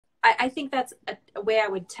I think that's a way I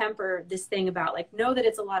would temper this thing about like, know that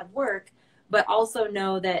it's a lot of work, but also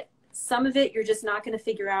know that some of it you're just not going to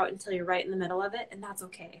figure out until you're right in the middle of it, and that's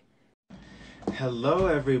okay. Hello,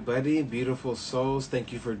 everybody, beautiful souls.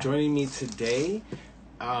 Thank you for joining me today.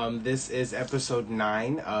 This is episode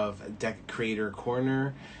 9 of Deck Creator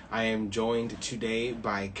Corner. I am joined today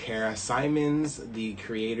by Kara Simons, the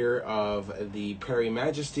creator of the Prairie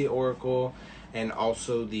Majesty ORacle, and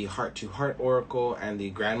also the Heart to Heart ORacle and the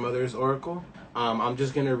Grandmother's ORacle. I'm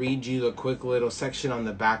just going to read you a quick little section on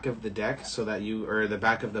the back of the deck so that or the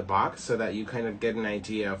back of the box, so that you kind of get an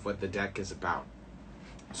idea of what the deck is about.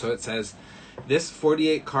 So it says, this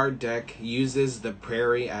 48 card deck uses the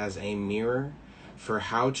prairie as a mirror for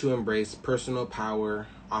how to embrace personal power,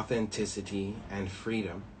 authenticity, and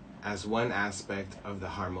freedom as one aspect of the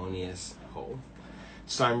harmonious whole.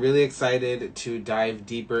 So I'm really excited to dive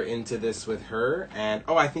deeper into this with her. And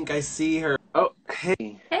I think I see her. Oh,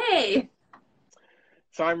 hey. Hey.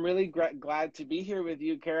 So I'm really glad to be here with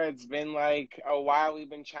you, Kara. It's been like a while. We've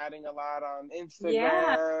been chatting a lot on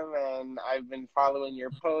Instagram, and I've been following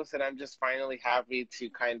your posts, and I'm just finally happy to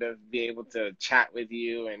kind of be able to chat with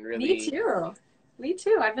you and really... Me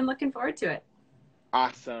too. I've been looking forward to it.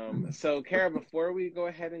 Awesome. So, Kara, before we go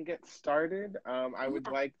ahead and get started, I would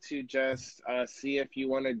like to just see if you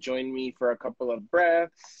want to join me for a couple of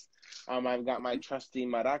breaths. I've got my trusty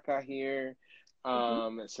maraca here.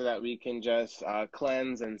 So that we can just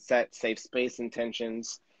cleanse and set safe space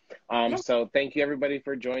intentions. So thank you everybody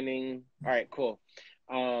for joining. All right, cool.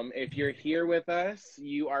 If you're here with us,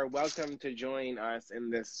 you are welcome to join us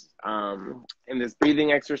in this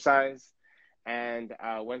breathing exercise. And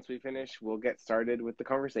once we finish, we'll get started with the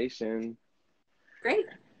conversation. Great.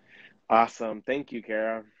 Awesome. Thank you,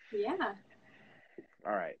 Kara. Yeah.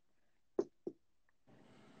 All right.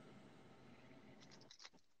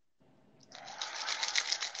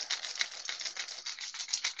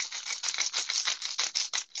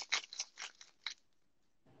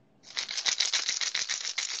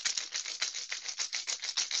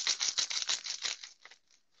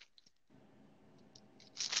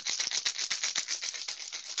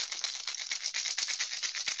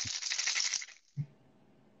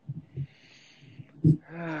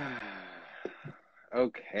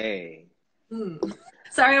 Okay.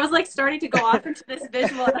 Sorry, I was like starting to go off into this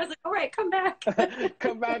visual, and I was like, all right, come back.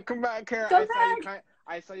 Come back, Kara.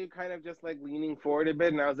 I saw you kind of just like leaning forward a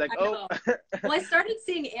bit, and I was like, Well, I started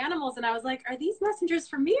seeing animals, and I was like, are these messengers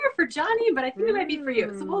for me or for Johnny? But I think it might be for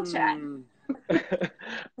you, so we'll chat.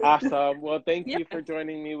 Awesome. Well, thank you for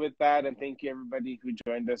joining me with that, and thank you everybody who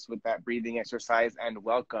joined us with that breathing exercise, and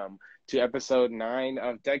welcome to episode 9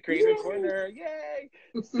 of Deck Creator Corner. Yay!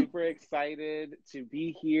 Super excited to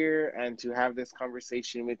be here and to have this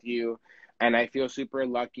conversation with you. And I feel super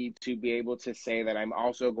lucky to be able to say that I'm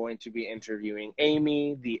also going to be interviewing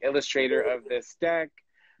Amy, the illustrator of this deck,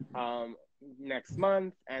 next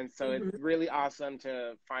month. And so it's really awesome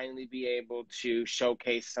to finally be able to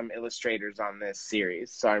showcase some illustrators on this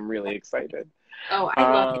series. So I'm really excited. Oh, I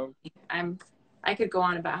love Amy. I could go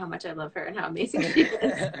on about how much I love her and how amazing she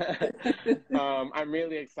is. I'm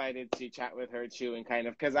really excited to chat with her too, and kind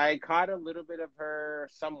of, because I caught a little bit of her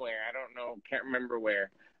somewhere. I don't know, can't remember where.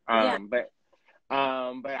 But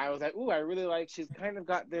I was like, ooh, I really like, she's kind of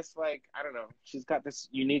got this, like, I don't know, she's got this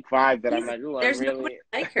unique vibe that I'm like, ooh, there's nobody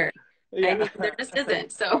like her. I mean, there just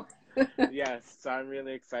isn't, so. Yes, so I'm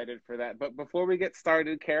really excited for that. But before we get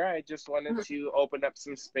started, Kara, I just wanted to open up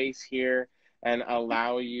some space here and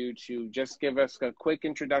allow you to just give us a quick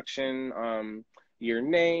introduction, your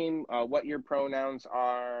name, what your pronouns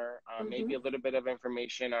are, maybe a little bit of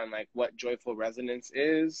information on like what joyful resonance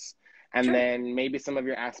is, and then maybe some of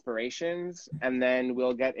your aspirations, and then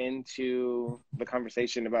we'll get into the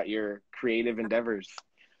conversation about your creative endeavors.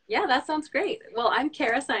 Yeah, that sounds great. Well, I'm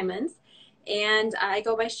Kara Simons, and I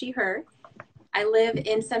go by she, her. I live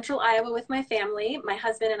in central Iowa with my family. My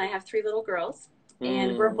husband and I have 3 little girls,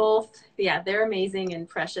 and we're both, they're amazing and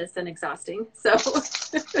precious and exhausting. So,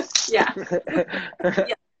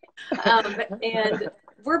 and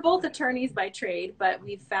we're both attorneys by trade, but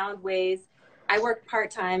we've found ways. I work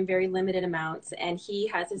part-time, very limited amounts, and he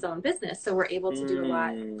has his own business. So we're able to do a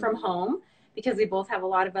lot from home because we both have a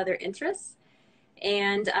lot of other interests.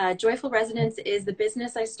 And Joyful Resonance is the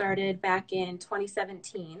business I started back in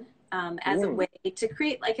 2017 as a way to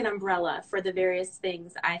create like an umbrella for the various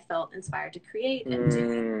things I felt inspired to create and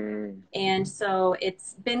do. And so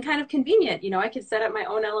it's been kind of convenient. You know, I could set up my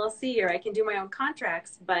own LLC or I can do my own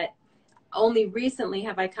contracts, but only recently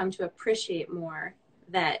have I come to appreciate more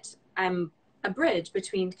that I'm a bridge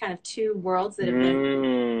between kind of 2 worlds that have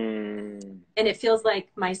been And it feels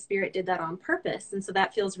like my spirit did that on purpose. And so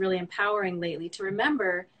that feels really empowering lately to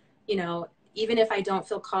remember, you know, even if I don't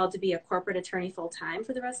feel called to be a corporate attorney full time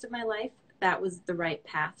for the rest of my life, that was the right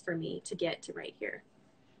path for me to get to right here.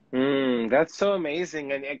 That's so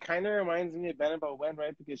amazing. And it kind of reminds me a bit about Wen,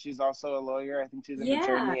 right? Because she's also a lawyer. I think she's an Yeah.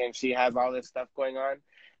 attorney and she has all this stuff going on.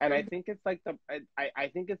 And I Mhm. think it's like I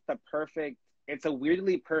think it's the perfect, it's a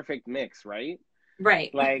weirdly perfect mix, right?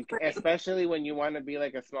 Right. Like, Right. especially when you want to be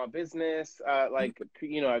like a small business, like,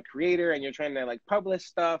 you know, a creator and you're trying to like publish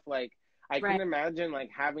stuff. Like, I can Right. imagine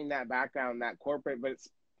like having that background, that corporate, but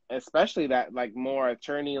especially that like more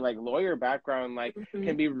attorney, like lawyer background, like Mhm.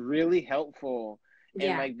 can be really helpful in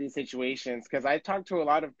Yeah. like these situations. Cause I talked to a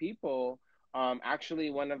lot of people.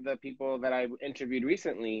 Actually, one of the people that I interviewed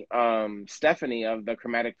recently, Stephanie of the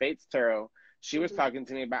Chromatic Fates Tarot, she was Mhm. talking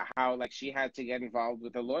to me about how like she had to get involved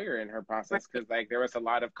with a lawyer in her process Right. because like there was a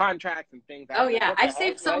lot of contracts and things. I Oh was like, yeah. what the I've heck,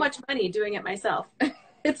 saved so right? much money doing it myself.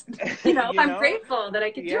 It's, you know, You I'm know? grateful that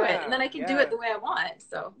I could do it, and Yeah, then I can do it yeah, the way I want.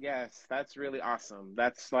 So yes, that's really awesome.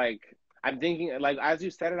 That's like I'm thinking like as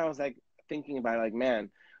you said it, I was like thinking about it, like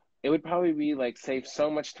man, it would probably be like save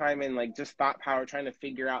so much time and like just thought power trying to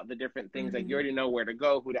figure out the different things. Like you mhm. already know where to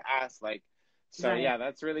go, who to ask, like so Right. yeah,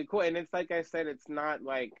 that's really cool. And it's like I said, it's not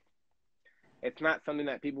something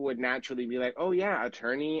that people would naturally be like, oh yeah,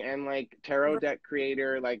 attorney and like tarot Right. deck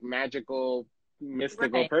creator, like magical,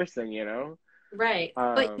 mystical Right. person, you know? Right.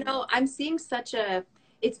 But you Um, know, I'm seeing such a,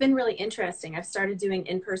 it's been really interesting. I've started doing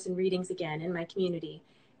in-person readings again in my community.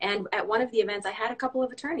 And at one of the events, I had a couple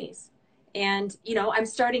of attorneys. And, you know, I'm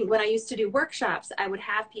starting, when I used to do workshops, I would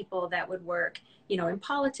have people that would work, you know, in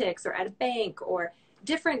politics or at a bank or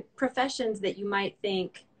different professions that you might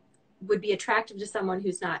think would be attractive to someone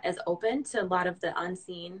who's not as open to a lot of the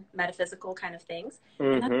unseen metaphysical kind of things.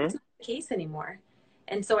 And that's mm-hmm. not the case anymore.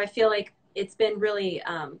 And so I feel like it's been really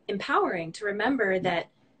empowering to remember that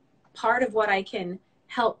part of what I can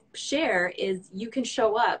help share is you can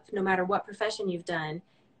show up no matter what profession you've done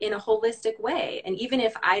in a holistic way. And even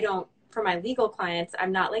if I don't, for my legal clients,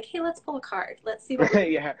 I'm not like, hey, let's pull a card. Let's see what we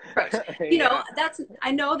can Yeah, approach. You know, yeah,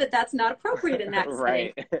 I know that that's not appropriate in that setting,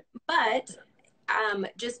 right. but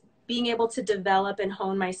just being able to develop and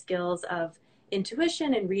hone my skills of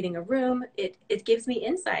intuition and reading a room, it gives me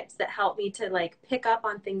insights that help me to like pick up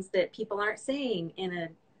on things that people aren't saying in a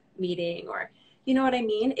meeting, or you know what I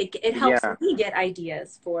mean? It helps Yeah, me get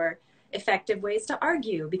ideas for effective ways to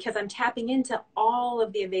argue because I'm tapping into all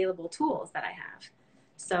of the available tools that I have.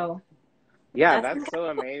 So yeah, that's been that's kind so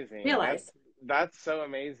of cool to amazing. realize. That's so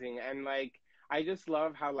amazing. And like I just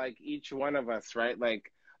love how like each one of us, right?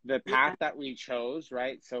 Like the path Yeah. that we chose,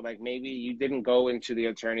 right? So like maybe you didn't go into the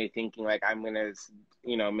attorney thinking like I'm gonna,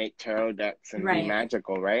 you know, make tarot decks and be Right.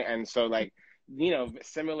 magical, right? And so like, you know,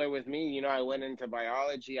 similar with me, you know, I went into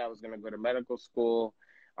biology. I was gonna go to medical school.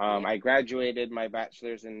 Yeah. I graduated my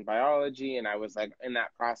bachelor's in biology and I was like in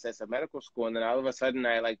that process of medical school. And then all of a sudden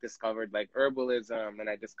I like discovered like herbalism and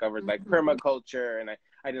I discovered like Mhm. permaculture and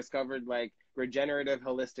I discovered like regenerative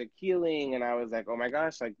holistic healing. And I was like, oh my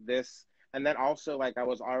gosh, like this. And then also like I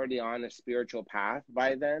was already on a spiritual path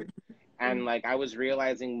by then. And Mhm. like I was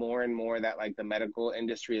realizing more and more that like the medical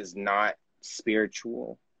industry is not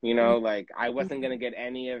spiritual, you know, like I wasn't going to get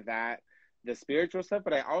any of that, the spiritual stuff,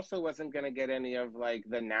 but I also wasn't going to get any of like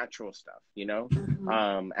the natural stuff, you know?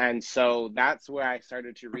 Mhm. And so that's where I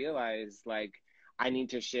started to realize like I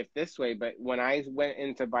need to shift this way. But when I went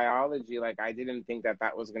into biology, like I didn't think that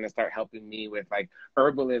that was going to start helping me with like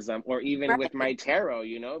herbalism or even with Right. my tarot,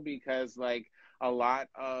 you know, because like a lot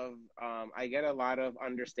of I get a lot of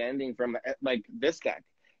understanding from like this deck.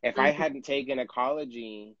 If I Mhm. hadn't taken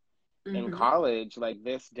ecology in Mhm. college, like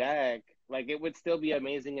this deck, like it would still be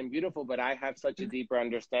amazing and beautiful, but I have such a deeper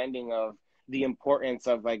understanding of the importance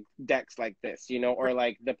of like decks like this, you know, or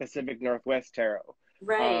like the Pacific Northwest Tarot.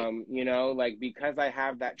 Right. You know, like because I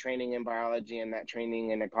have that training in biology and that training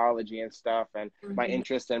in ecology and stuff, and my Mhm.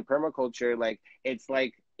 interest in permaculture, like it's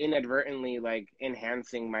like inadvertently like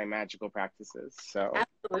enhancing my magical practices. So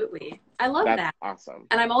Absolutely. I love that's that. awesome.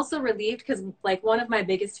 And I'm also relieved because like one of my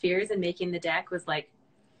biggest fears in making the deck was like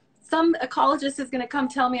some ecologist is going to come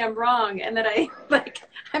tell me I'm wrong and that I like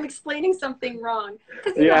I'm explaining something wrong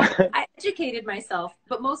because you know Yeah. I educated myself,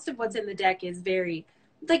 but most of what's in the deck is very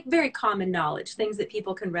common knowledge, things that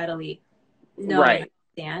people can readily know and Right.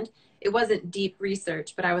 understand. It wasn't deep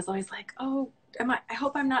research, but I was always like, oh, I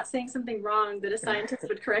hope I'm not saying something wrong that a scientist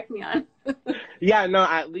would correct me on. Yeah, no,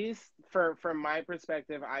 at least from my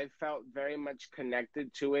perspective, I felt very much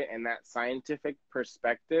connected to it and that scientific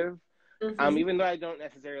perspective. Hmm. Even though I don't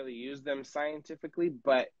necessarily use them scientifically,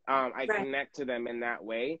 but I Right. connect to them in that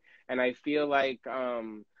way. And I feel like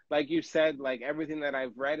like you said, like everything that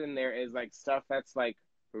I've read in there is like stuff that's like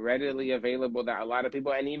readily available that a lot of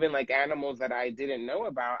people, and even like animals that I didn't know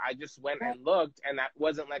about, I just went Right. and looked, and that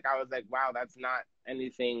wasn't like I was like, wow, that's not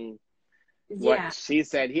anything what Yeah. she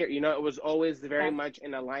said here. You know, it was always very Right. much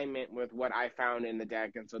in alignment with what I found in the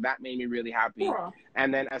deck, and so that made me really happy. Cool.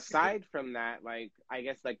 And then aside from that, like I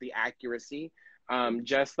guess like the accuracy,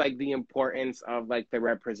 just like the importance of like the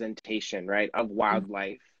representation, right, of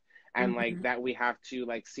wildlife, and like Mm-hmm. that we have to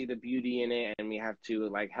like see the beauty in it, and we have to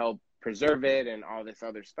like help preserve it and all this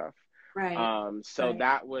other stuff. Right. So Right.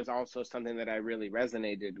 that was also something that I really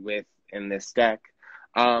resonated with in this deck.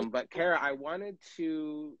 But Kara, I wanted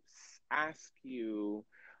to ask you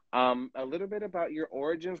a little bit about your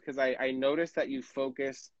origins, because I noticed that you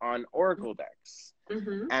focus on oracle decks.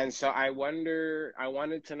 Mm-hmm. And so I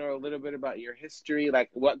wanted to know a little bit about your history, like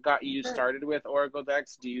what got you Sure. started with oracle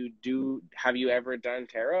decks? Have you ever done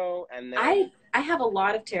tarot? And then, I have a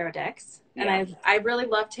lot of tarot decks, and yeah. I really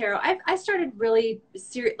love tarot. I started really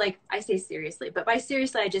like I say seriously, but by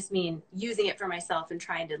seriously I just mean using it for myself and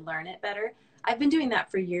trying to learn it better. I've been doing that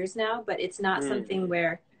for years now, but it's not something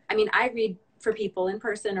where, I mean, I read for people in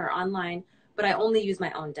person or online, but I only use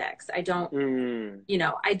my own decks. I don't, you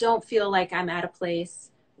know, I don't feel like I'm at a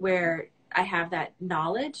place where I have that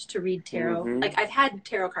knowledge to read tarot. Like I've had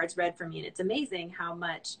tarot cards read for me, and it's amazing how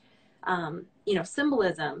much, you know,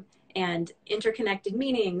 symbolism and interconnected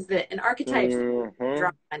meanings that and archetypes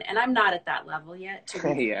draw on. And I'm not at that level yet to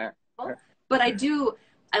read Yeah. people, but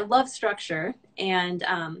I love structure, and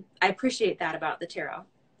I appreciate that about the tarot,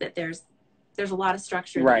 that there's a lot of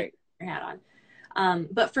structure that you Right. can put your hat on.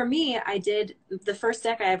 But for me, the first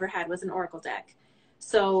deck I ever had was an oracle deck.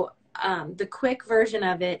 So the quick version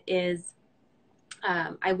of it is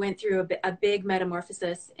I went through a big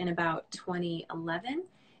metamorphosis in about 2011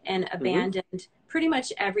 and abandoned pretty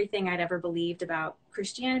much everything I'd ever believed about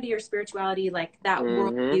Christianity or spirituality, like that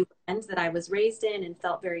worldview lens that I was raised in and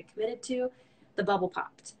felt very committed to. The bubble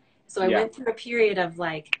popped. So I went through a period of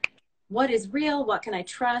like, what is real? What can I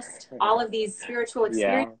trust? All of these spiritual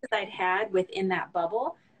experiences I'd had within that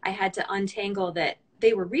bubble, I had to untangle that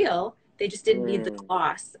they were real. They just didn't need the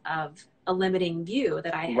gloss of a limiting view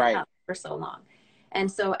that I had held for so long.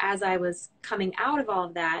 And so as I was coming out of all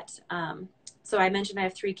of that, so I mentioned I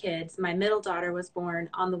have 3 kids. My middle daughter was born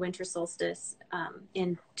on the winter solstice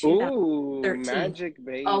in 2013. Ooh, magic,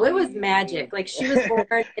 baby. Oh, it was magic. Like she was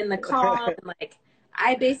born in the calm. Like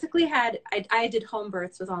I basically I did home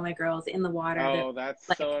births with all my girls in the water. Oh, that's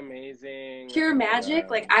like, so amazing. Pure magic.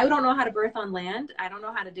 Like I don't know how to birth on land. I don't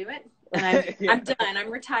know how to do it. And I'm done.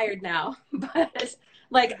 I'm retired now. But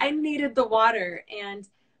like I needed the water, and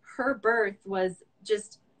her birth was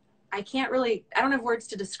just, I don't have words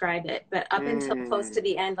to describe it, but up until close to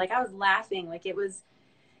the end, like I was laughing. Like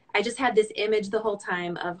I just had this image the whole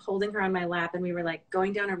time of holding her on my lap, and we were like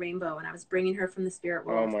going down a rainbow, and I was bringing her from the spirit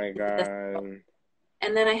world. Oh my God.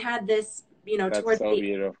 And then I had this, you know, that's so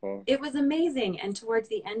beautiful. It was amazing. And towards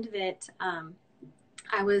the end of it,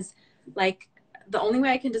 I was like, the only way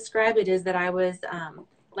I can describe it is that I was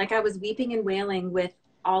like I was weeping and wailing with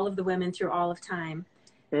all of the women through all of time,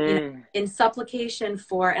 you know, in supplication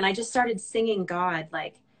for, and I just started singing God,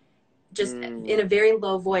 like just in a very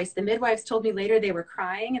low voice. The midwives told me later they were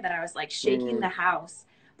crying and that I was like shaking the house,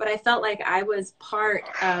 but I felt like I was part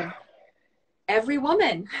of every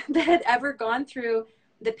woman that had ever gone through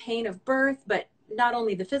the pain of birth, but not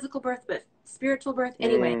only the physical birth, but spiritual birth.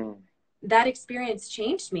 Anyway, that experience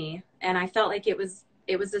changed me, and I felt like it was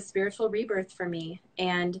a spiritual rebirth for me.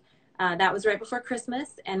 And that was right before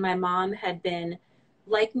Christmas, and my mom had been,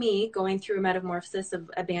 like me, going through a metamorphosis of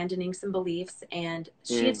abandoning some beliefs, and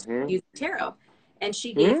she had used tarot, and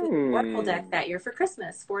she gave me an oracle deck that year for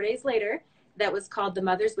Christmas 4 days later that was called the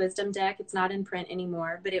Mother's Wisdom deck. It's not in print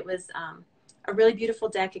anymore, but it was a really beautiful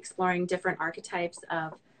deck exploring different archetypes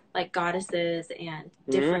of like goddesses and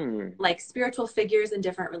different like spiritual figures in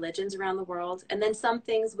different religions around the world, and then some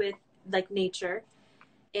things with like nature.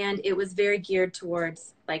 And it was very geared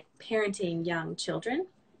towards like parenting young children,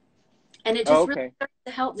 and it just really started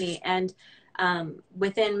to help me. And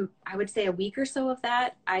within, I would say, a week or so of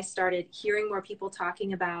that, I started hearing more people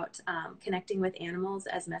talking about connecting with animals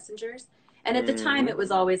as messengers. And at the time it was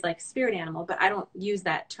always like spirit animal, but I don't use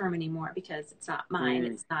that term anymore because it's not mine.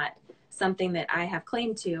 It's not something that I have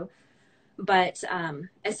claim to. But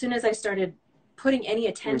as soon as I started putting any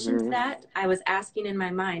attention to that, I was asking in my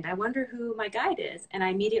mind, I wonder who my guide is. And I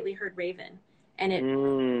immediately heard raven. And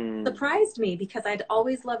it surprised me because I'd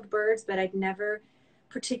always loved birds, but I'd never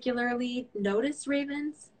particularly noticed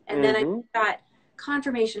ravens. And then I got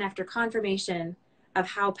confirmation after confirmation of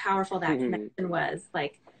how powerful that connection was.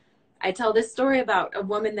 Like, I tell this story about a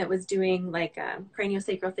woman that was doing like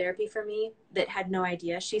craniosacral therapy for me that had no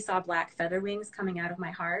idea. She saw black feather wings coming out of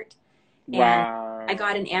my heart. And I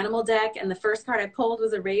got an Wow. animal deck, and the first card I pulled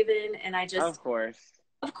was a raven. And I Of just, course.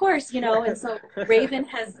 of course, you know, and so Raven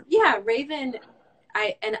has, yeah, Raven.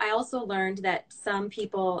 I also learned that some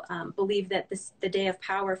people believe that the day of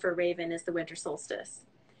power for Raven is the winter solstice.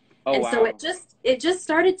 Oh, And so wow. it just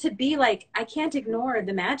started to be like, I can't ignore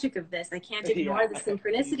the magic of this. I can't Yeah, ignore the you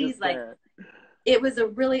synchronicities. just Like, can't. it was a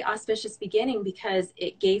really auspicious beginning because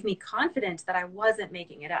it gave me confidence that I wasn't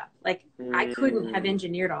making it up. Like, I couldn't have Mm,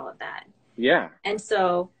 engineered all of that. yeah. And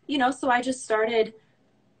so, you know, so I just started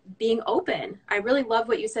being open. I really love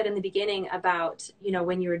what you said in the beginning about, you know,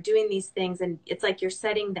 when you were doing these things and it's like you're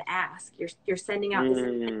setting the ask, you're sending out this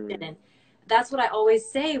intention. Mm, And that's what I always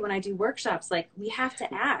say when I do workshops. Like, we have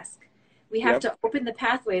to ask. We have yep. to open the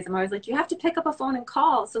pathways. I'm always like, you have to pick up a phone and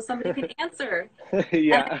call so somebody can answer.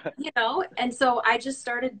 And, Yeah. you know, and so I just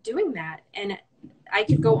started doing that. And I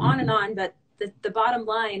could go on and on, but the bottom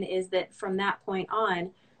line is that from that point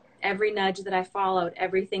on, every nudge that I followed,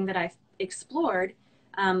 everything that I explored,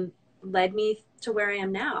 um, led me to where I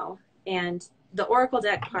am now. And the Oracle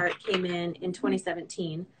deck part came in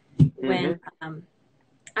 2017 when Hmm.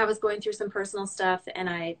 I was going through some personal stuff and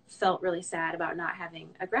I felt really sad about not having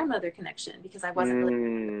a grandmother connection because I wasn't really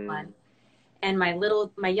Mm, one. And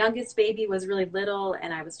my youngest baby was really little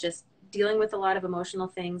and I was just dealing with a lot of emotional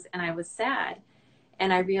things and I was sad.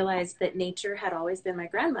 And I realized that nature had always been my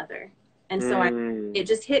grandmother. And so it mm,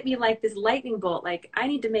 just hit me like this lightning bolt, like I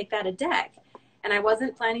need to make that a deck. And I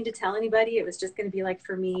wasn't planning to tell anybody. It was just going to be like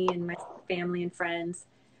for me and my family and friends.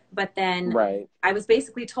 But then right. I was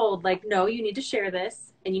basically told, like, no, you need to share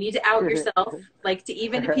this and you need to out yourself, like to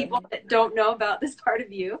even to people that don't know about this part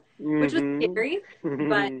of you, which was Hmm. scary.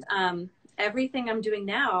 But everything I'm doing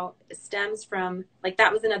now stems from, like,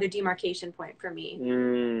 that was another demarcation point for me,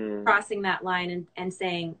 Mm, crossing that line and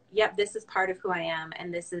saying, yep, this is part of who I am.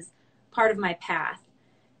 And this is part of my path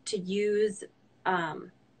to use,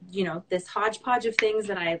 you know, this hodgepodge of things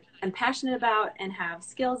that I am passionate about and have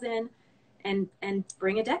skills in and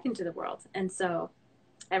bring a deck into the world. And so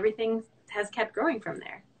everything has kept growing from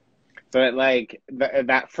there. so it like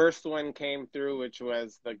that first one came through, which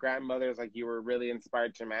was the grandmother's, like you were really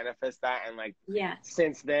inspired to manifest that, and like Yeah.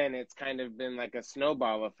 since then it's kind of been like a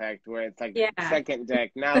snowball effect where it's like Yeah. second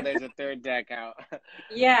deck, now there's a third deck out.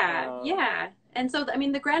 Yeah. um, Yeah. And so, I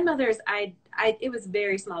mean, the grandmothers, it was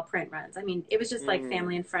very small print runs. I mean, it was just like mm,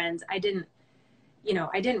 family and friends. I didn't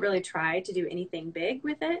really try to do anything big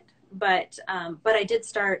with it, but I did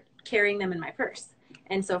start carrying them in my purse.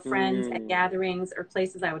 And so friends at mm, gatherings or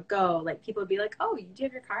places I would go, like people would be like, "Oh, do you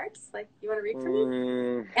have your cards? Like, you want to read for me?"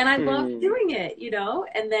 mm, And I loved doing it, you know.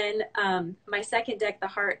 And then my second deck, the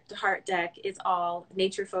heart to heart deck, is all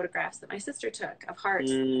nature photographs that my sister took of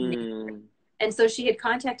hearts. mm, And so she had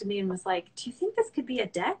contacted me and was like, "Do you think this could be a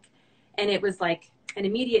deck?" And it was like an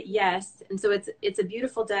immediate yes. And so it's a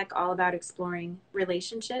beautiful deck all about exploring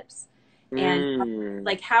relationships and mm.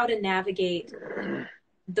 like how to navigate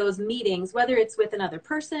those meetings, whether it's with another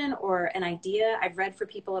person or an idea. I've read for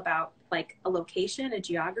people about like a location, a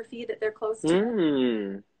geography that they're close to.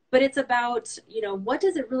 Mm. But it's about, you know, what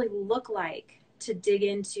does it really look like to dig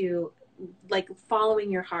into like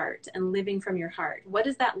following your heart and living from your heart? What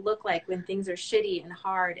does that look like when things are shitty and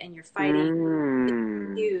hard and you're fighting, Mm.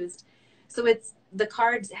 confused? So it's the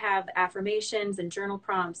cards have affirmations and journal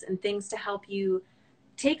prompts and things to help you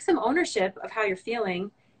take some ownership of how you're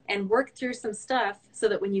feeling and work through some stuff so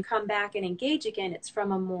that when you come back and engage again, it's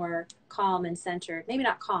from a more calm and centered, maybe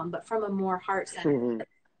not calm, but from a more heart centered.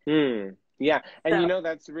 Mm. Yeah, and So,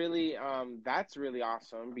 that's really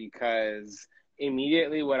awesome because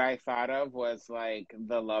immediately what I thought of was like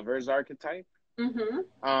the lover's archetype. mm-hmm,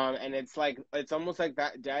 And it's like it's almost like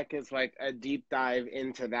that deck is like a deep dive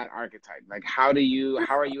into that archetype. Like how are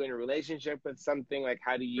you in a relationship with something? Like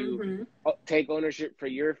how do you mm-hmm, take ownership for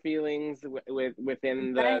your feelings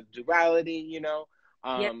within right. the duality,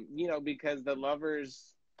 Yeah. because the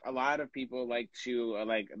lovers, a lot of people like to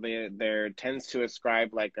like there tends to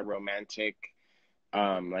ascribe like a romantic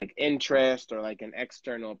like interest or like an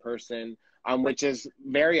external person, which is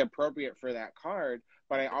very appropriate for that card.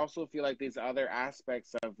 But I also feel like these other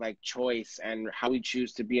aspects of like choice and how we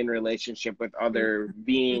choose to be in relationship with other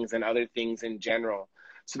beings and other things in general.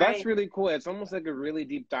 So that's Right. really cool. It's almost like a really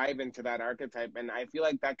deep dive into that archetype. And I feel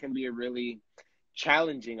like that can be a really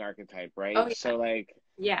challenging archetype, Oh right? yeah. So like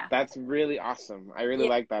Yeah. that's really awesome. I really Yeah.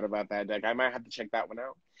 like that about that deck. I might have to check that one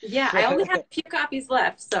out. Yeah. I only have a few copies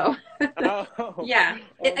left. So Oh, yeah.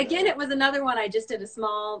 oh, Again, nice. it was another one I just did a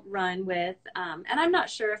small run with. And I'm not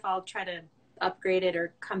sure if I'll try to upgrade it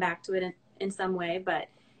or come back to it in some way. But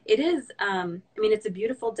it is, I mean, it's a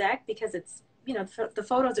beautiful deck because it's, you know, the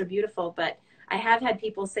photos are beautiful, but I have had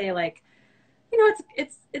people say like, you know,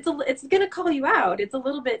 it's going to call you out. It's a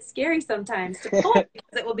little bit scary sometimes to pull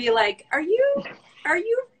because it will be like, are you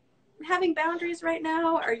having boundaries right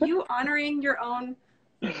now? Are you honoring your own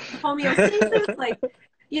homeostasis? Like,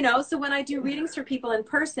 you know, so when I do readings for people in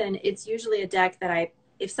person, it's usually a deck that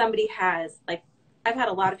if somebody has, like, I've had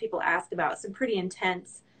a lot of people ask about some pretty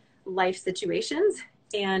intense life situations.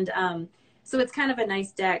 And so it's kind of a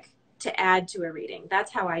nice deck to add to a reading.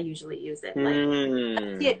 That's how I usually use it.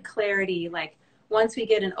 Like, get clarity. Like, once we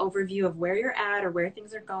get an overview of where you're at or where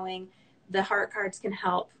things are going, the heart cards can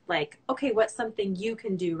help. Like, okay, what's something you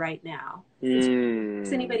can do right now?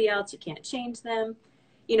 If anybody else, you can't change them.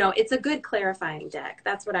 You know, it's a good clarifying deck.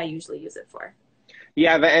 That's what I usually use it for.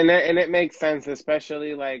 Yeah, and it makes sense,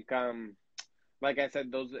 especially like I said,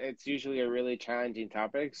 it's usually a really challenging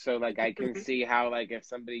topic. So like I can see how like if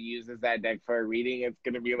somebody uses that deck for a reading, it's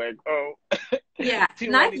gonna be like, oh, yeah.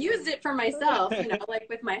 And I've used it for myself, you know, like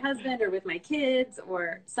with my husband or with my kids,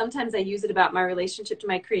 or sometimes I use it about my relationship to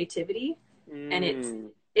my creativity, and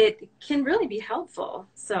it can really be helpful.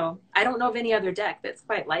 So I don't know of any other deck that's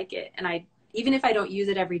quite like it, and even if I don't use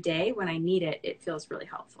it every day, when I need it, it feels really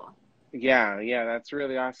helpful. Yeah, that's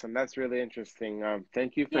really awesome. That's really interesting.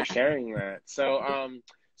 Thank you for sharing that. So,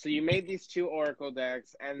 so you made these 2 Oracle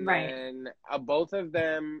decks, and then both of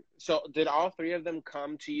them. So, did all 3 of them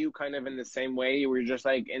come to you kind of in the same way? You were just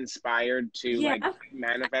like inspired to like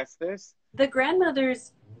manifest this? The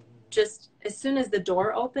grandmothers, just as soon as the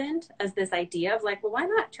door opened, as this idea of like, well, why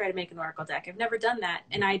not try to make an Oracle deck? I've never done that,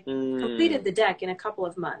 and I completed the deck in a couple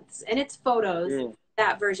of months, and it's photos.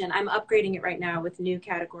 That version, I'm upgrading it right now with new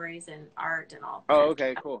categories and art and all. Oh,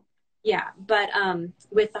 okay, cool. Yeah, but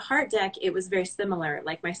with the heart deck, it was very similar.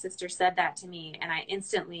 Like, my sister said that to me, and I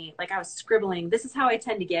instantly, like, I was scribbling. This is how I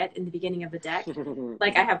tend to get in the beginning of the deck.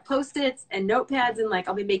 Like, I have Post-its and notepads, and like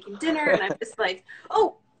I'll be making dinner, and I'm just like,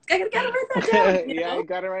 oh, I gotta write that down. You know? I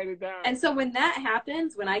gotta write it down. And so when that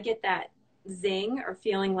happens, when I get that zing or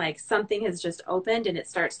feeling like something has just opened and it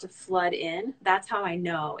starts to flood in, that's how I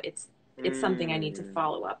know it's something I need to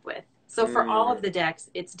follow up with. So for all of the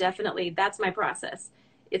decks, it's definitely, that's my process.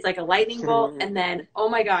 It's like a lightning bolt, and then, oh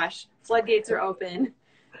my gosh, floodgates are open,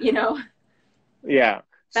 you know? Yeah.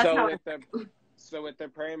 So with the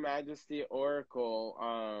Prairie Majesty Oracle,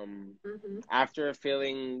 after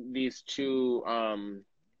feeling these 2,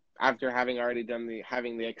 after having already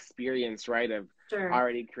having the experience, right, of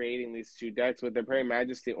already creating these 2 decks with the Prairie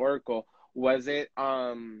Majesty Oracle, was it,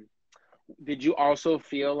 did you also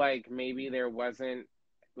feel like maybe there wasn't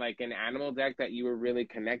like an animal deck that you were really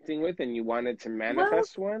connecting with and you wanted to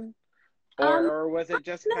manifest one? Or was it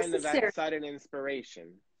just kind of that sudden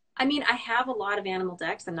inspiration? I mean, I have a lot of animal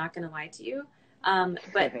decks, I'm not going to lie to you.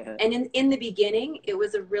 But, and in the beginning, it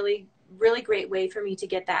was a really, really great way for me to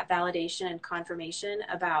get that validation and confirmation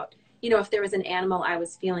about, you know, if there was an animal I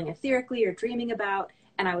was feeling etherically or dreaming about,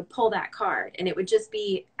 and I would pull that card, and it would just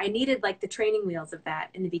be, I needed like the training wheels of that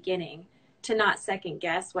in the beginning to not second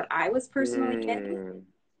guess what I was personally getting.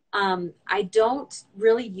 I don't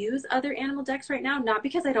really use other animal decks right now, not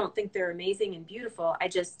because I don't think they're amazing and beautiful.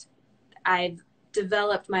 I've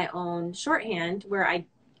developed my own shorthand where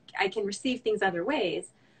I can receive things other ways.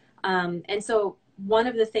 And so one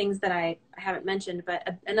of the things that I haven't mentioned,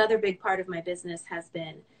 but another big part of my business has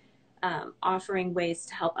been offering ways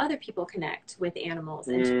to help other people connect with animals.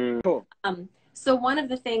 And so one of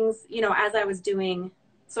the things, you know, as I was doing,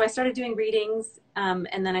 so I started doing readings,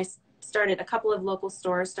 and then I started a couple of local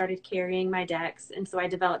stores, started carrying my decks. And so I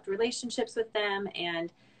developed relationships with them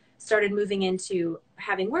and started moving into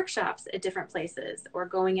having workshops at different places or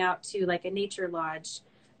going out to like a nature lodge,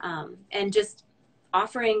 and just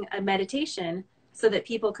offering a meditation so that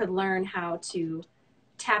people could learn how to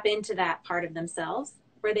tap into that part of themselves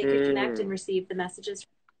where they could connect and receive the messages from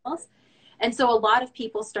animals. And so a lot of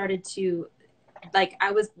people started to, like,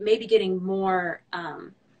 I was maybe getting more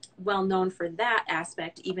well known for that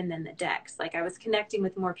aspect even than the decks. Like, I was connecting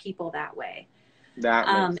with more people that way.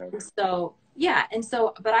 That makes sense. So yeah, and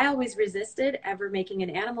so, but I always resisted ever making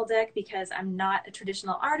an animal deck because I'm not a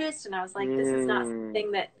traditional artist, and I was like, this is not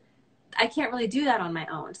something that I can't really do that on my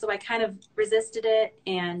own. So I kind of resisted it,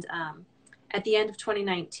 and at the end of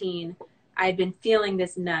 2019, I'd been feeling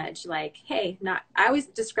this nudge, like, hey, I always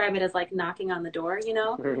describe it as like knocking on the door, you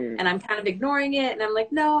know, and I'm kind of ignoring it, and I'm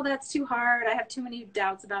like, no, that's too hard. I have too many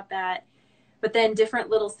doubts about that. But then different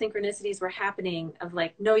little synchronicities were happening of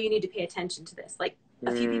like, no, you need to pay attention to this. Like,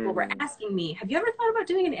 a few people were asking me, have you ever thought about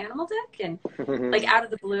doing an animal deck? And like, out of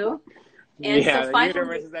the blue. And yeah, so finally, the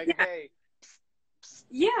universe is like, hey,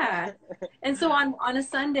 Yeah. And so on a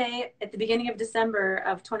Sunday at the beginning of December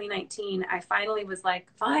of 2019, I finally was like,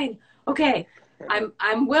 fine, okay,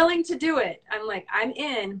 I'm willing to do it. I'm like, I'm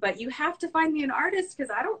in, but you have to find me an artist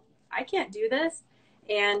because I can't do this.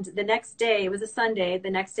 And the next day, it was a Sunday, the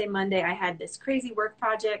next day, Monday, I had this crazy work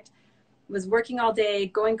project, was working all day,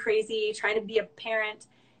 going crazy, trying to be a parent.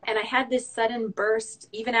 And I had this sudden burst,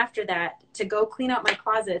 even after that, to go clean out my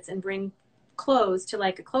closets and bring clothes to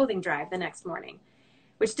like a clothing drive the next morning,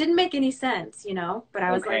 which didn't make any sense, you know, but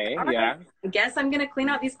I was like, all right, I guess I'm going to clean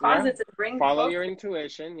out these closets and bring follow clothes. Your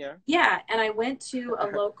intuition. Yeah. Yeah. And I went to a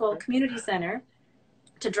local community center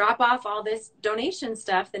to drop off all this donation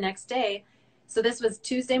stuff the next day. So this was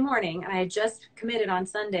Tuesday morning and I had just committed on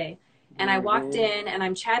Sunday. And I walked in and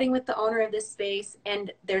I'm chatting with the owner of this space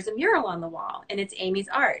and there's a mural on the wall and it's Amy's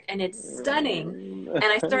art and it's stunning. And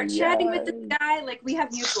I start chatting with this guy, like we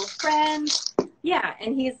have mutual friends. Yeah.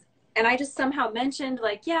 And I just somehow mentioned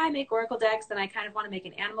like, yeah, I make Oracle decks and I kind of want to make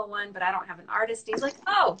an animal one, but I don't have an artist. He's like,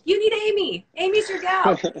 oh, you need Amy. Amy's your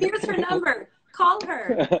gal. Here's her number. Call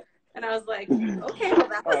her. And I was like, okay, well,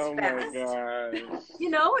 that was fast. You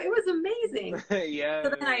know, it was amazing. Yeah. So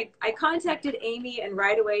then I contacted Amy and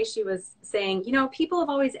right away she was saying, you know, people have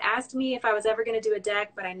always asked me if I was ever going to do a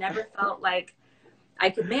deck, but I never felt like I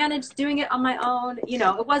could manage doing it on my own. You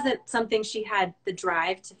know, it wasn't something she had the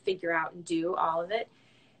drive to figure out and do all of it.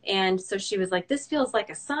 And so she was like, this feels like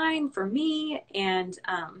a sign for me. And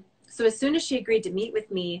so as soon as she agreed to meet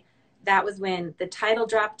with me, that was when the title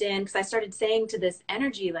dropped in because I started saying to this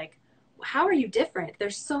energy, like, how are you different?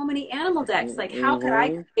 There's so many animal decks. Like, how could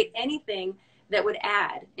I create anything that would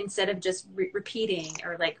add instead of just repeating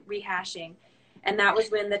or like rehashing? And that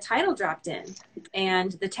was when the title dropped in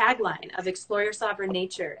and the tagline of Explore Your Sovereign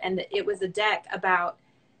Nature. And it was a deck about,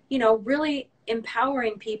 you know, really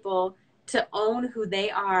empowering people to own who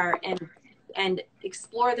they are and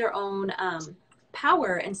explore their own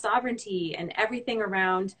power and sovereignty and everything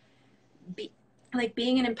around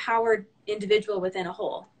being an empowered individual within a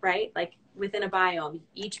whole, right? Like within a biome,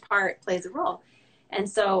 each part plays a role. And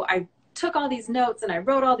so I took all these notes and I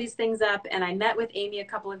wrote all these things up and I met with Amy a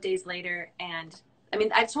couple of days later. And I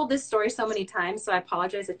mean, I've told this story so many times, so I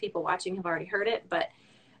apologize if people watching have already heard it, but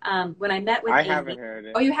when I met with Amy. I haven't heard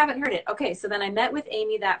it. Oh, you haven't heard it? Okay. So then I met with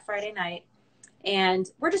Amy that Friday night and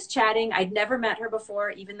we're just chatting. I'd never met her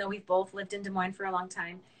before, even though we've both lived in Des Moines for a long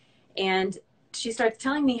time. And she starts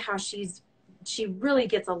telling me how she really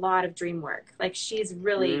gets a lot of dream work. Like she's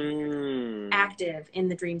really active in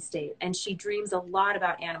the dream state and she dreams a lot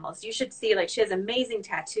about animals. You should see, like, she has amazing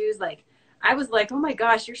tattoos. Like, I was like, oh my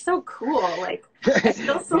gosh, you're so cool. Like, I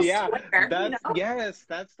feel so square, that's, you know? Yes,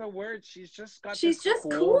 that's the word. She's just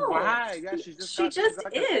cool. Vibe. Yeah, she just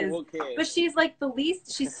is. Cool kid. But she's like the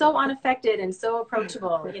least, she's so unaffected and so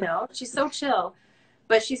approachable, you know? She's so chill.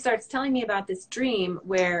 But she starts telling me about this dream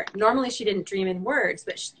where normally she didn't dream in words,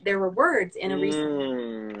 but there were words in a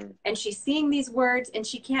recent. And she's seeing these words and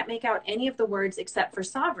she can't make out any of the words except for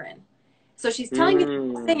sovereign. So she's telling me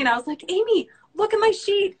the thing and I was like, Amy, look at my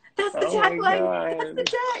sheet. That's the tagline. That's the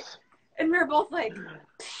deck. And we were both like,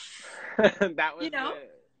 that was, you know,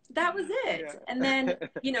 that was it. Yeah. And then,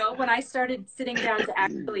 you know, when I started sitting down to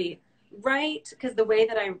actually write, because the way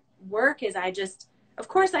that I work is of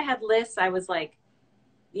course I had lists. I was like,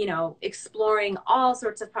 you know, exploring all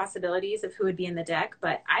sorts of possibilities of who would be in the deck,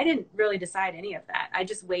 but I didn't really decide any of that. I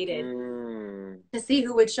just waited to see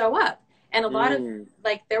who would show up. And a lot of,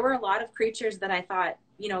 like, there were a lot of creatures that I thought,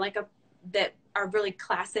 you know, like that are really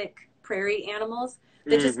classic prairie animals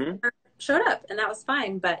that just never showed up, and that was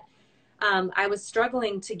fine. But I was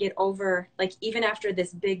struggling to get over, like, even after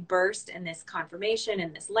this big burst and this confirmation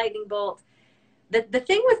and this lightning bolt, the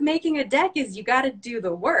thing with making a deck is you got to do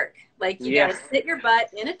the work. Like, you got to sit your butt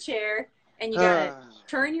in a chair and you got to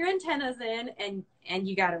turn your antennas in and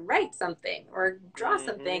you got to write something or draw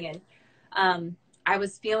something. And I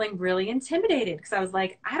was feeling really intimidated because I was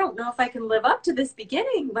like, I don't know if I can live up to this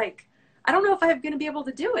beginning. Like, I don't know if I'm going to be able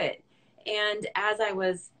to do it. And as I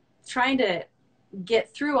was trying to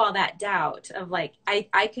get through all that doubt of, like,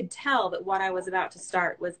 I could tell that what I was about to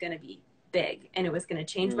start was going to be big and it was going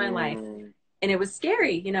to change my life. And it was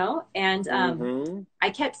scary, you know? And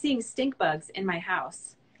I kept seeing stink bugs in my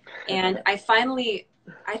house. And I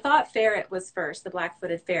thought ferret was first, the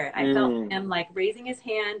black-footed ferret. I felt him, like, raising his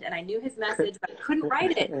hand, and I knew his message, but I couldn't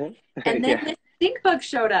write it. And then this stink bug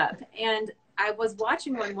showed up, and I was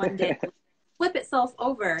watching one day flip itself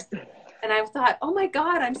over. And I thought, oh, my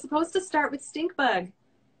God, I'm supposed to start with stink bug.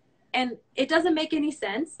 And it doesn't make any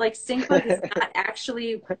sense. Like, stink bug is not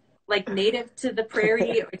actually, like, native to the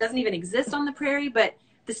prairie. It doesn't even exist on the prairie. But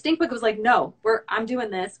the stink bug was like, no, I'm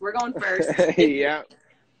doing this. We're going first. Yeah.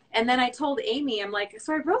 And then I told Amy, I'm like,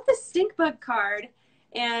 so I wrote this stink bug card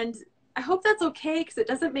and I hope that's okay because it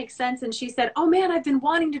doesn't make sense. And she said, oh man, I've been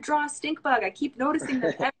wanting to draw a stink bug. I keep noticing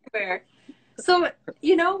them everywhere. So,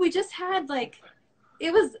 you know, we just had like,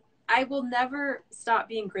 it was, I will never stop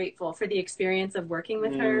being grateful for the experience of working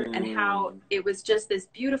with her and how it was just this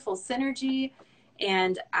beautiful synergy.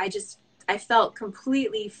 And I felt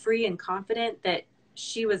completely free and confident that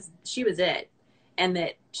she was it and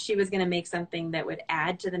that she was going to make something that would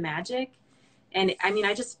add to the magic. And I mean,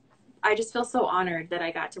 I just feel so honored that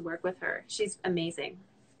I got to work with her. She's amazing.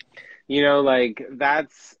 You know, like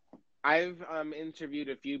I've interviewed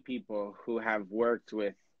a few people who have worked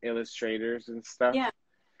with illustrators and stuff. Yeah.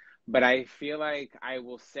 But I feel like I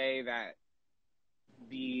will say that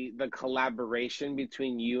the collaboration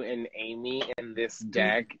between you and Amy in this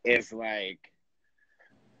deck is like,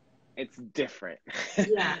 it's different.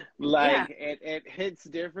 Yeah. Like it hits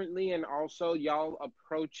differently, and also y'all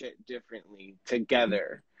approach it differently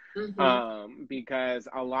together. Because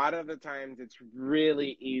a lot of the times it's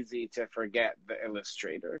really easy to forget the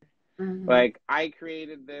illustrator. Like I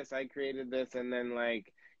created this, and then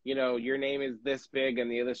like, you know, your name is this big and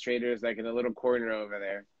the illustrator is like in a little corner over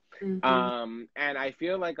there. And I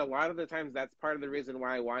feel like a lot of the times that's part of the reason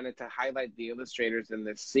why I wanted to highlight the illustrators in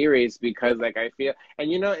this series, because like I feel,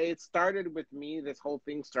 and you know, it started with me, this whole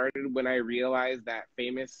thing started when I realized that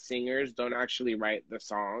famous singers don't actually write the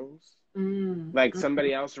songs. Like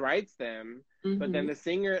somebody else writes them, but then the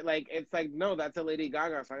singer, like, it's like, no, that's a Lady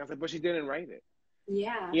Gaga song. I was like, but she didn't write it.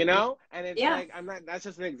 Yeah. You know? And it's like, I'm not, that's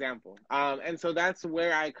just an example. And so that's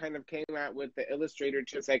where I kind of came at with the illustrator,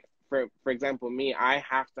 just like, for example, me, I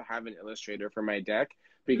have to have an illustrator for my deck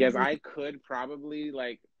because I could probably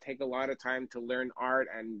like take a lot of time to learn art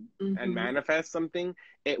and manifest something.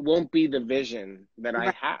 It won't be the vision that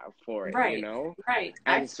I have for it, you know?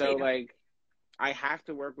 And so like, I have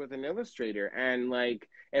to work with an illustrator, and like,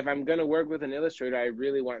 if I'm going to work with an illustrator, I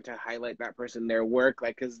really want to highlight that person, their work,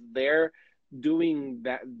 like, cause they're doing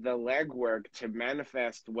the legwork to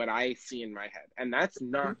manifest what I see in my head. And that's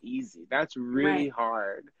not easy. That's really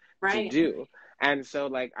hard to do. And so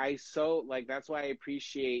like, that's why I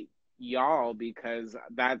appreciate y'all, because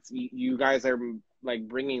that's, you guys are like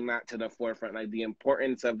bringing that to the forefront, like the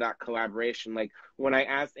importance of that collaboration. Like when I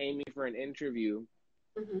asked Amy for an interview,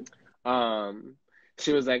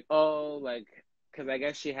 she was like, oh, like, cause I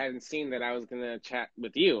guess she hadn't seen that I was going to chat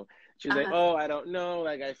with you. She was like, oh, I don't know.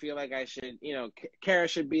 Like, I feel like I should, you know, Kara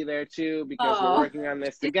should be there too, because we're working on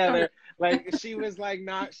this together. Like, she was like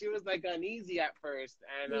uneasy at first.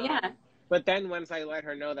 And, but then once I let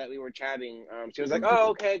her know that we were chatting, she was like, oh,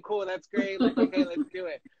 okay, cool. That's great. Like, okay, let's do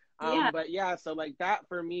it. But yeah, so like that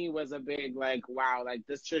for me was a big, like, wow, like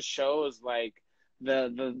this just shows like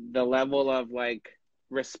the level of like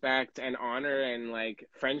respect and honor and like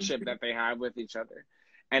friendship that they have with each other.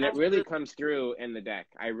 And it really comes through in the deck.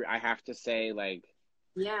 I have to say, like,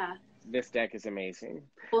 this deck is amazing.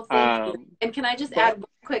 Well, thank you. And can I just add one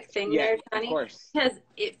quick thing there, Johnny? Of course. Because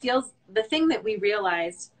it feels, the thing that we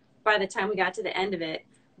realized by the time we got to the end of it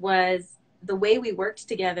was the way we worked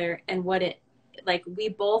together and what it, like, we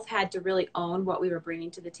both had to really own what we were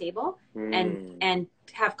bringing to the table and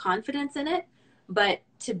have confidence in it. But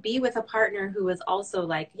to be with a partner who was also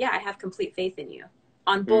like, yeah, I have complete faith in you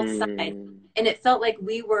on both sides. And it felt like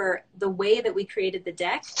we were, the way that we created the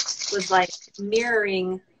deck was like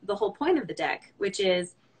mirroring the whole point of the deck, which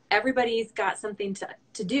is everybody's got something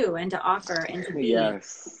to do and to offer and to be.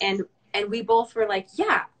 And we both were like,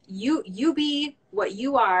 yeah, you be what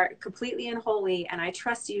you are completely and wholly, and I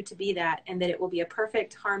trust you to be that, and that it will be a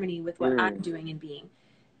perfect harmony with what I'm doing and being.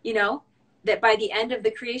 You know, that by the end of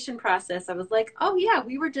the creation process, I was like, oh yeah,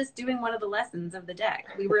 we were just doing one of the lessons of the deck.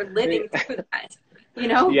 We were living through that, you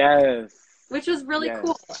know? Which was really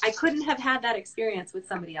cool. I couldn't have had that experience with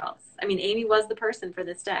somebody else. I mean, Amy was the person for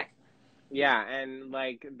this deck. Yeah, and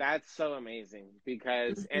like, that's so amazing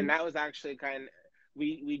because, and that was actually kind of,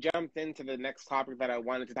 we jumped into the next topic that I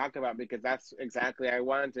wanted to talk about, because that's exactly, I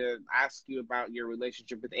wanted to ask you about your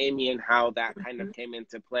relationship with Amy and how that kind of came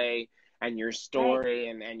into play, and your story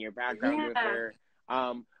and your background with her.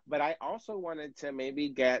 But I also wanted to maybe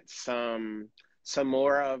get some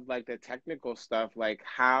more of like the technical stuff, like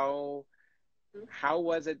how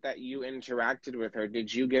was it that you interacted with her?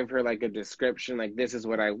 Did you give her like a description, like this is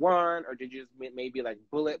what I want, or did you maybe like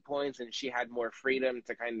bullet points and she had more freedom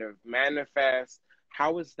to kind of manifest?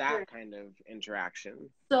 How was that kind of interaction?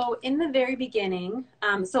 So in the very beginning,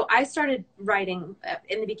 so I started writing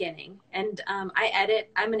in the beginning, and I'm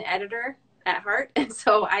an editor at heart. And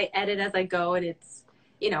so I edit as I go, and it's,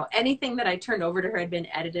 you know, anything that I turned over to her had been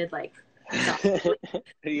edited like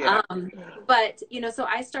Yeah. But, you know, so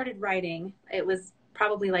I started writing. It was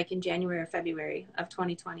probably like in January or February of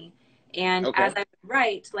 2020. And as Okay. I would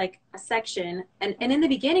write like a section, and in the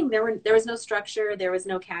beginning, there was no structure, there was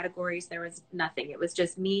no categories, there was nothing. It was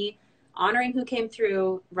just me honoring who came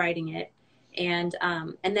through, writing it. And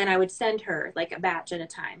then I would send her like a batch at a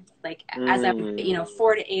time. Like as I would, you know,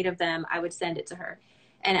 4 to 8 of them, I would send it to her.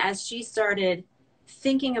 And as she started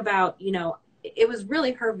thinking about, you know, it was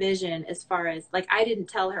really her vision as far as like, I didn't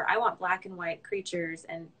tell her I want black and white creatures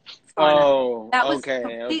and fauna. Oh, That was okay,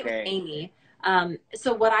 completely okay. Amy.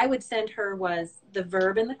 So what I would send her was the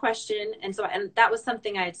verb and the question. And that was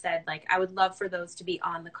something I had said, like, I would love for those to be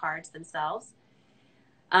on the cards themselves.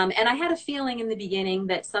 And I had a feeling in the beginning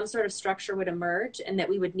that some sort of structure would emerge and that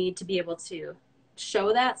we would need to be able to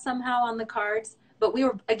show that somehow on the cards. But we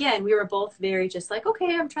were both very just like,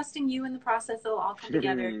 okay, I'm trusting you in the process. It'll all come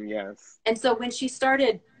together. Yes. And so when she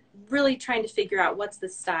started really trying to figure out what's the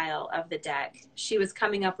style of the deck, she was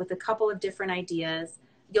coming up with a couple of different ideas.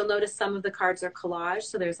 You'll notice some of the cards are collage.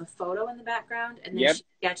 So there's a photo in the background and then Yep. she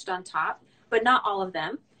sketched on top, but not all of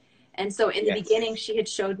them. And so in the beginning, she had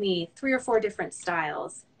showed me 3 or 4 different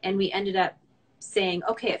styles. And we ended up saying,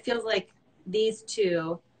 okay, it feels like these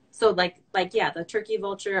two. So yeah, the turkey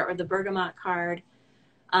vulture or the bergamot card,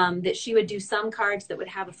 that she would do some cards that would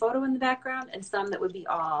have a photo in the background and some that would be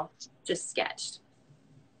all just sketched.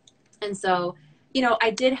 And so, you know,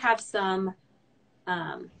 I did have some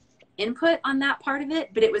input on that part of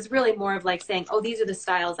it, but it was really more of like saying, oh, these are the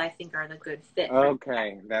styles I think are the good fit.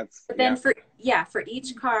 Okay, that's, but then for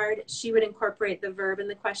each card, she would incorporate the verb and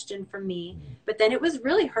the question from me. But then it was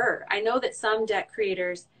really her. I know that some deck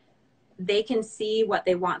creators, they can see what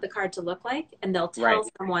they want the card to look like, and they'll tell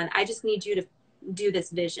someone, I just need you to do this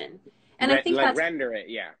vision. And I think like that's render it,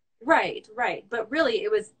 yeah. Right. But really, it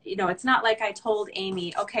was, you know, it's not like I told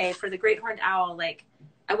Amy, okay, for the great horned owl, like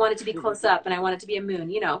I want it to be close up and I want it to be a moon,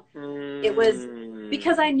 you know. It was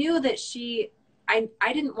because I knew that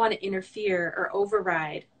I didn't want to interfere or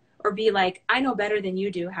override or be like, I know better than you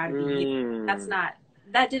do how to be you.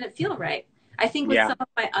 That didn't feel right. I think with some of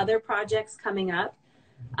my other projects coming up,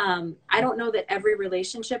 I don't know that every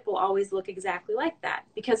relationship will always look exactly like that,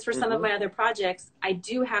 because for some of my other projects, I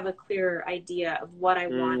do have a clearer idea of what I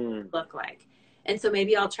want it to look like. And so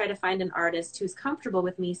maybe I'll try to find an artist who's comfortable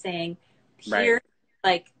with me saying,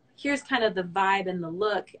 here's kind of the vibe and the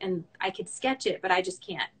look, and I could sketch it, but I just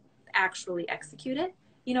can't actually execute it.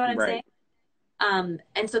 You know what I'm saying?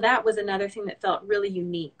 And so that was another thing that felt really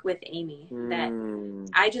unique with Amy, that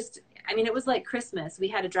I mean, it was like Christmas. We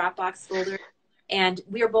had a Dropbox folder. And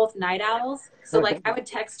we were both night owls. So like I would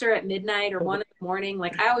text her at midnight or 1 in the morning.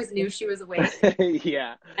 Like I always knew she was awake.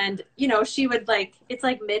 Yeah. And, you know, she would like, it's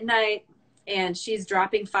like midnight and she's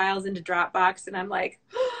dropping files into Dropbox. And I'm like,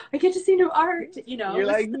 oh, I get to see new art, you know. You're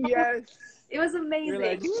like, yes. It was amazing. You're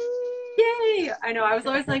like, yay. I know. I was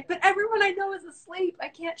always like, but everyone I know is asleep. I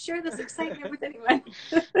can't share this excitement with anyone.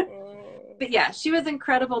 But yeah, she was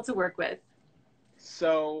incredible to work with.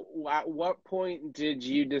 So at what point did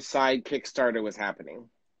you decide Kickstarter was happening?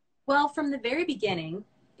 Well, from the very beginning,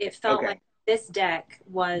 it felt like this deck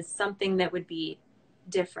was something that would be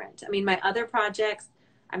different. I mean, my other projects,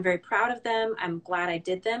 I'm very proud of them. I'm glad I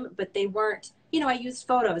did them, but they weren't, you know, I used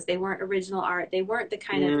photos. They weren't original art. They weren't the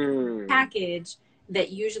kind of package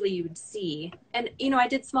that usually you would see. And, you know, I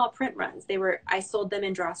did small print runs. I sold them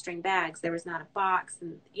in drawstring bags. There was not a box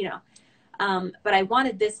and, you know, but I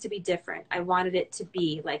wanted this to be different. I wanted it to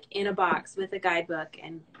be like in a box with a guidebook,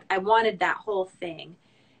 and I wanted that whole thing.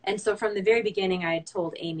 And so from the very beginning, I had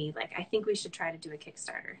told Amy, like, I think we should try to do a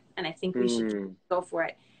Kickstarter, and I think we should go for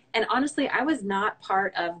it. And honestly, I was not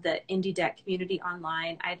part of the indie deck community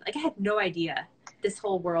online. I had no idea this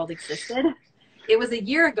whole world existed. It was a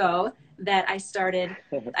year ago that I started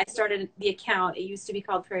the account. It used to be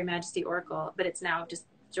called Prairie Majesty ORacle, but it's now just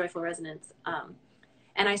Joyful Resonance.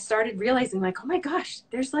 And I started realizing, like, oh my gosh,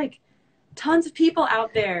 there's like tons of people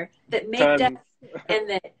out there that make decks and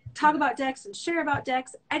that talk about decks and share about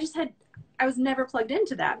decks. I was never plugged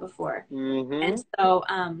into that before. And so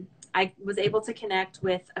I was able to connect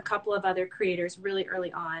with a couple of other creators really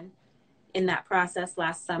early on in that process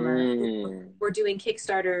last summer. We're doing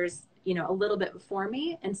Kickstarters, you know, a little bit before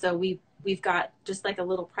me. And so we've got just like a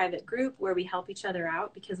little private group where we help each other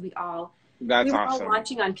out, because we were all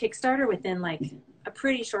launching on Kickstarter within like a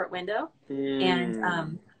pretty short window.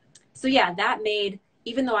 And so yeah, that made,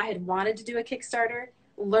 even though I had wanted to do a Kickstarter,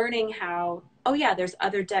 learning how, oh yeah, there's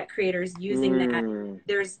other deck creators using that.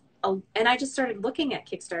 And I just started looking at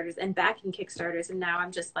Kickstarters and backing Kickstarters, and now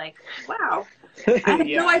I'm just like, wow, I had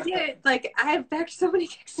no idea. Like, I have backed so many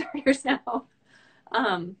Kickstarters now.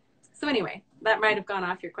 So anyway, that might have gone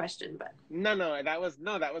off your question, but No, that was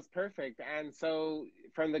perfect. And so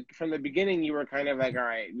from the beginning, you were kind of like, all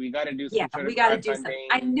right, we got to do yeah, some sort we of got to do something.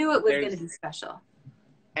 crowdfunding. I knew it was going to There's be special.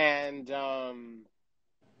 and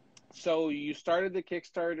so you started the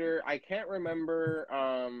Kickstarter. I can't remember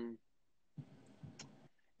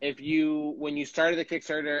if when you started the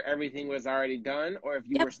Kickstarter, everything was already done, or if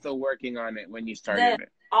you Yep. were still working on it when you started it.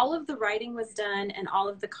 All of the writing was done and all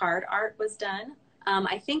of the card art was done.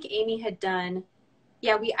 I think Amy had done,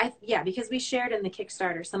 because we shared in the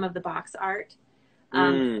Kickstarter some of the box art.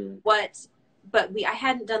 I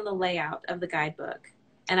hadn't done the layout of the guidebook,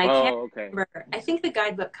 and I can't remember. I think the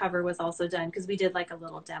guidebook cover was also done because we did like a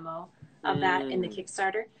little demo of that in the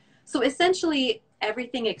Kickstarter. So essentially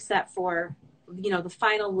everything except for the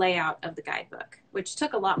final layout of the guidebook, which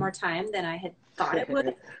took a lot more time than I had thought it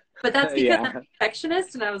would. But that's because I'm a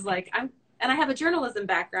perfectionist, and I was like, and I have a journalism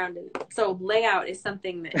background, and so layout is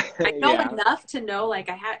something that I know enough to know, like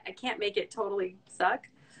I can't make it totally suck.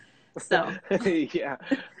 So yeah.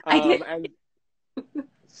 And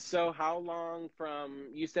so how long from,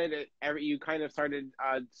 you said you kind of started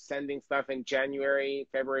sending stuff in February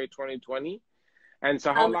 2020, and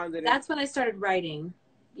so how long did that's when I started writing.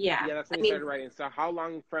 Yeah, that's when you started writing. So how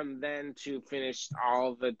long from then to finish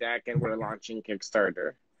all the deck and we're launching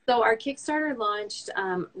Kickstarter? So our Kickstarter launched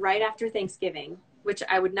right after Thanksgiving, which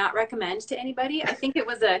I would not recommend to anybody. I think it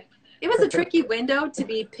was a tricky window to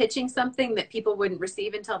be pitching something that people wouldn't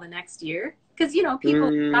receive until the next year, because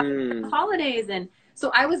people have the holidays, and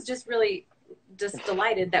so I was just really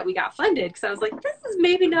delighted that we got funded, because I was like, this is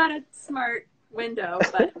maybe not a smart window,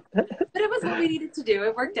 but it was what we needed to do.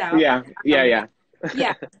 It worked out.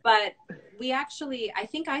 Yeah, but we actually, I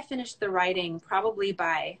think I finished the writing probably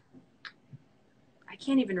by, I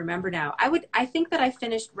can't even remember now. I think that I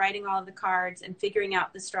finished writing all of the cards and figuring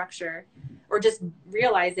out the structure, or just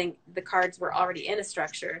realizing the cards were already in a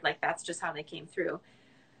structure. Like that's just how they came through.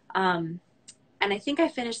 And I think I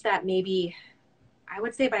finished that maybe, I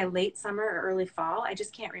would say by late summer or early fall. I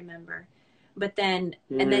just can't remember. But then,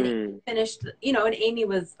 and then finished, and Amy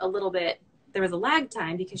was a little bit, there was a lag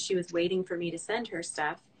time because she was waiting for me to send her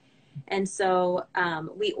stuff. And so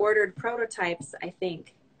we ordered prototypes, I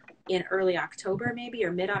think, in early October maybe,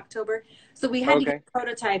 or mid-October. So we had to get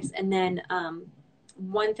prototypes. And then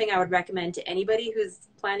one thing I would recommend to anybody who's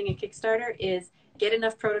planning a Kickstarter is get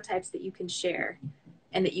enough prototypes that you can share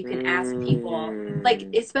and that you can ask people, like,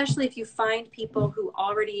 especially if you find people who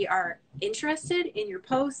already are interested in your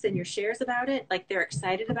posts and your shares about it, like they're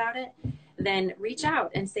excited about it, then reach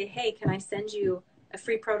out and say, hey, can I send you a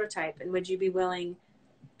free prototype? And would you be willing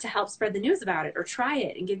to help spread the news about it, or try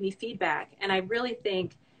it and give me feedback? And I really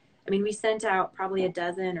think, we sent out probably a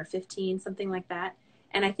dozen or 15, something like that.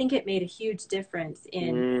 And I think it made a huge difference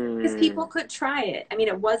because people could try it.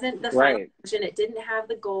 It wasn't the final version. It didn't have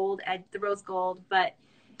the the rose gold, but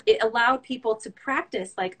it allowed people to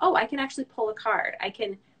practice, like, oh, I can actually pull a card. I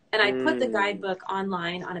put the guidebook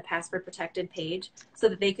online on a password protected page so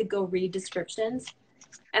that they could go read descriptions.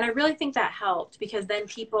 And I really think that helped, because then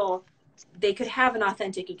they could have an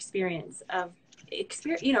authentic experience of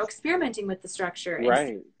experimenting with the structure,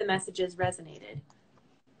 and the messages resonated.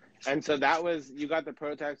 And so you got the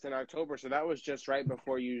prototypes in October, so that was just right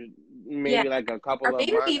before you, maybe like a couple of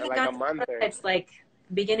months, even like a month. It's like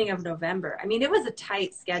beginning of November. It was a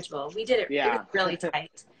tight schedule. We did it, it was really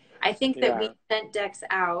tight. I think that we sent decks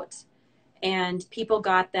out and people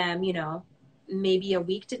got them, maybe a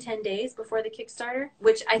week to 10 days before the Kickstarter,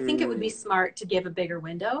 which I think it would be smart to give a bigger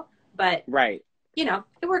window, but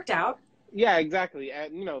it worked out. Yeah, exactly.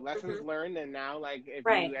 And, lessons learned. And now, like, if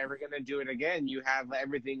you're ever going to do it again, you have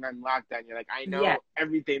everything on lockdown. You're like, I know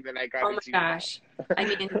everything that I got to do. Oh my gosh.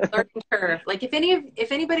 Learning curve. Like,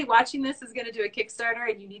 if anybody watching this is going to do a Kickstarter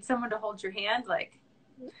and you need someone to hold your hand, like,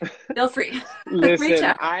 feel free. Listen, Reach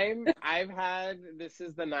out. this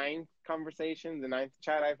is the ninth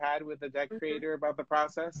chat I've had with a deck creator about the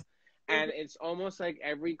process. And it's almost like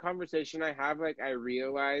every conversation I have, like, I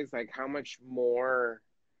realize, like, how much more,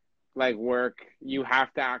 like, work you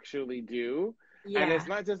have to actually do. And it's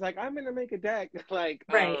not just like, I'm gonna make a deck, like,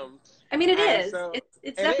 it is. So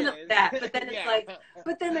it's definitely that, but then it's like,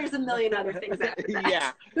 but then there's a million other things after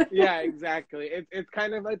that. Exactly. It's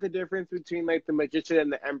kind of like the difference between, like, the magician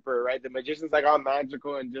and the emperor, right? The magician's like all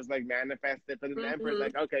magical and just like manifest it, but then the emperor's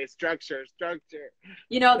like, okay, structure.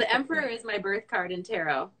 The emperor is my birth card in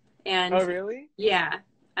tarot. And oh, really? Yeah.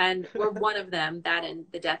 And we're one of them, that and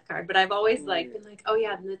the death card. But I've always been like, oh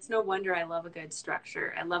yeah, it's no wonder I love a good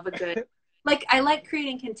structure. I love a good, like, I like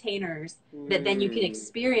creating containers that then you can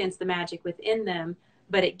experience the magic within them,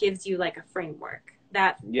 but it gives you like a framework.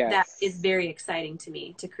 That is Yes. very exciting to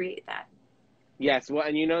me to create that. Yes. Well,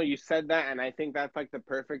 and you know, you said that, and I think that's like the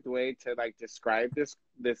perfect way to like describe this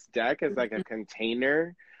deck as like a Mhm.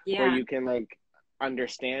 container where Yeah. you can like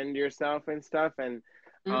understand yourself and stuff. And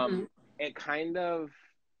Hmm. um it kind of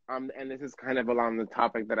and this is kind of along the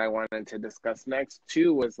topic that I wanted to discuss next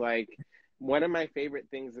too, was like one of my favorite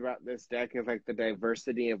things about this deck is like the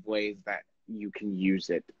diversity of ways that you can use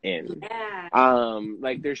it in. Yeah.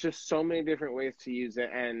 Like there's just so many different ways to use it,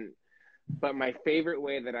 and but my favorite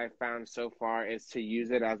way that I found so far is to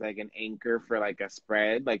use it as like an anchor for like a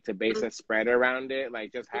spread, like to base a spread around it,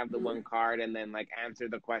 like just have the Hmm. one card and then like answer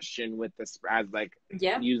the question with the as like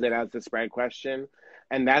Yep. use it as the spread question.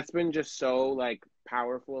 And that's been just so like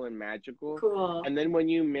powerful and magical. Cool. And then when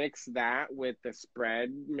you mix that with the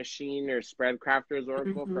spread machine or spread crafter's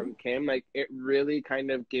oracle Hmm. from Kim, like it really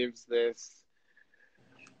kind of gives this,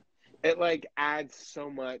 it like adds so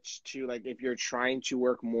much to like if you're trying to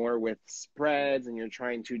work more with spreads and you're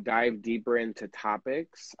trying to dive deeper into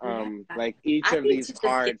topics, Yeah. like each I of need these to just get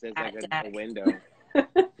cards is like that a deck. window.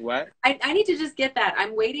 What? I need to just get that.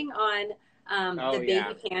 I'm waiting on Oh the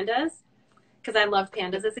yeah. baby pandas because I loved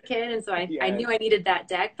pandas as a kid, and so I Yes. knew I needed that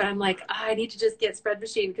deck. But I'm like, "Ah, I need to just get Spread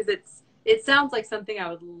Machine because it sounds like something I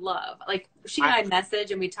would love. Like she and I I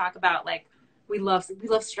message and we talk about like we love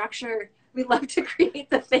structure. We love to create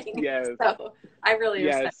the thing. yes. So I really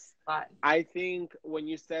respect Yes. it a lot. I think when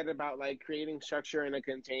you said about like creating structure in a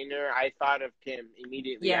container, I thought of Kim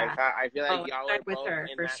immediately. Yeah. I feel like Oh, y'all I'm are with both her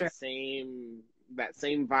in for sure. that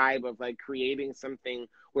same vibe of like creating something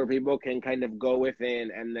where people can kind of go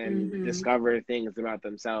within and then Hmm. discover things about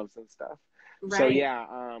themselves and stuff. So Right. yeah,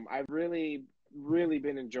 I've really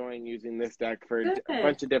been enjoying using this deck for a Good.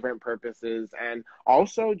 bunch of different purposes, and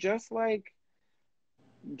also just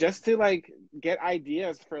to like get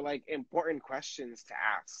ideas for like important questions to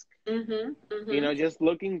ask. Hmm. You Hmm. know, just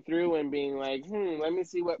looking through and being like, let me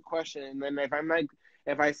see what question. And then if I'm like,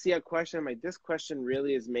 if I see a question, I'm like, this question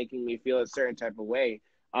really is making me feel a certain type of way.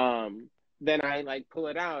 Um, then I like pull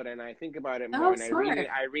it out and I think about it more Oh, and smart.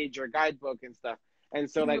 I read your guidebook and stuff. And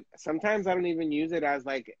so Mhm. like sometimes I don't even use it as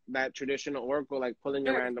like that traditional oracle, like pulling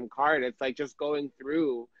a Sure. random card. It's like just going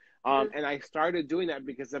through. Mhm. And I started doing that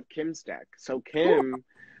because of Kim's deck. So Cool. Kim,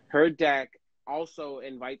 her deck also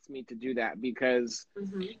invites me to do that because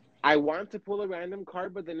Hmm. I want to pull a random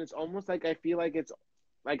card, but then it's almost like I feel like it's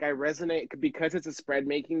like I resonate because it's a spread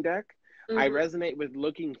making deck. I Hmm. resonate with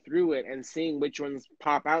looking through it and seeing which ones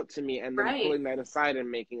pop out to me and then Right. pulling that aside and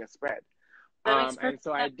making a spread. That makes And perfect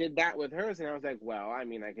so I sense. did that with hers, and I was like, well, I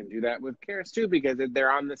mean, I can do that with Karis too because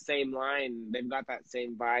they're on the same line. They've got that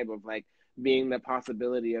same vibe of like being the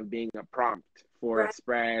possibility of being a prompt for a Right.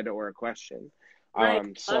 spread or a question. Right. Love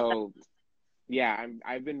that. So yeah,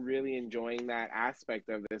 I've been really enjoying that aspect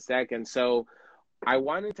of this deck, and so I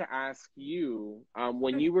wanted to ask you,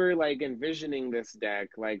 when you were like envisioning this deck,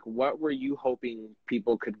 like what were you hoping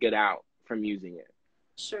people could get out from using it?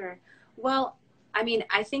 Sure. Well, I mean,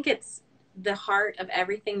 I think it's the heart of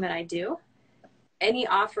everything that I do. Any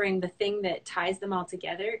offering, the thing that ties them all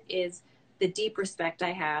together is the deep respect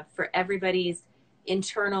I have for everybody's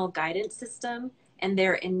internal guidance system and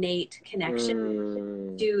their innate connection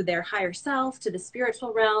Mm, to their higher self, to the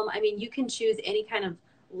spiritual realm. I mean, you can choose any kind of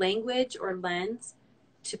language or lens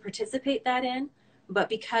to participate that in, but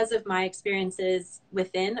because of my experiences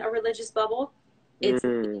within a religious bubble, it's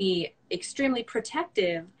made mm, me extremely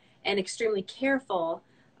protective and extremely careful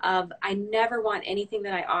of I never want anything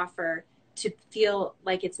that I offer to feel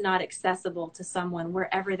like it's not accessible to someone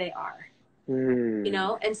wherever they are, you mm,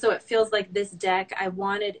 know? And so it feels like this deck, I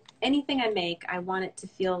wanted anything I make, I want it to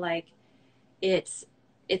feel like it's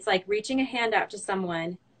it's like reaching a hand out to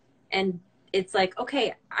someone and it's like,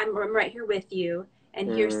 okay, I'm right here with you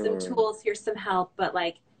and here's some mm, tools, here's some help, but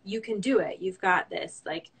like you can do it. You've got this.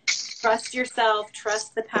 Like trust yourself,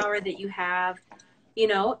 trust the power that you have, you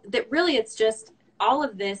know, that really it's just all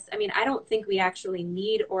of this. I mean, I don't think we actually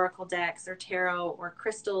need oracle decks or tarot or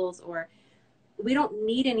crystals or we don't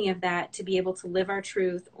need any of that to be able to live our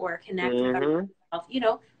truth or connect with mm, ourselves, you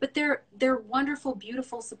know, but they're wonderful,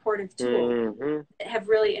 beautiful, supportive tools mm, that have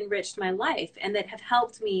really enriched my life and that have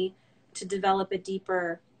helped me to develop a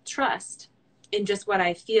deeper trust in just what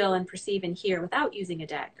I feel and perceive and hear without using a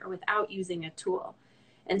deck or without using a tool.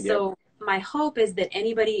 And yep. so my hope is that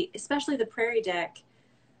anybody, especially the Prairie deck,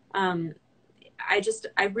 um,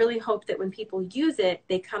 I really hope that when people use it,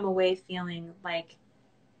 they come away feeling like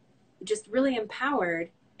just really empowered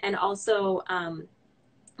and also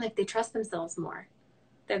like they trust themselves more.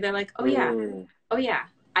 They're like, Mm, oh yeah,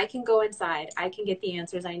 I can go inside. I can get the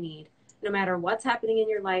answers I need, no matter what's happening in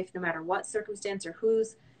your life, no matter what circumstance or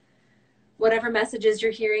whatever messages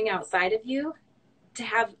you're hearing outside of you, to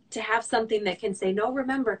have something that can say, no,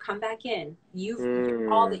 remember, come back in.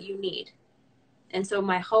 You're all that you need. And so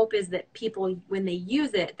my hope is that people, when they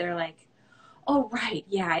use it, they're like, oh, right.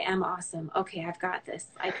 Yeah, I am awesome. Okay, I've got this.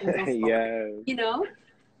 I can go forward. Yes.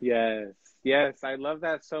 Yes. Yes. I love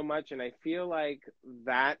that so much. And I feel like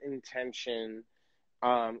that intention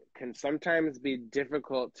can sometimes be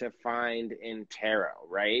difficult to find in tarot,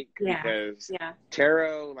 right? Yeah. Because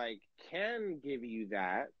tarot like can give you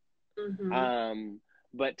that.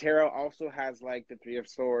 But tarot also has like the Three of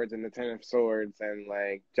Swords and the Ten of Swords and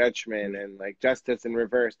like Judgment and like Justice in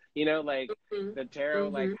reverse. You know, like the tarot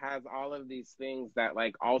like has all of these things that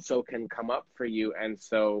like also can come up for you. And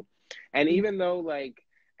so, and even though like,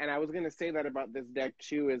 and I was gonna say that about this deck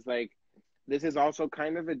too, is like this is also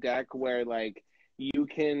kind of a deck where like you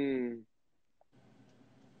can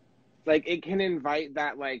like it can invite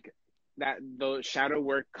that like that those shadow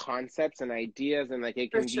work concepts and ideas, and like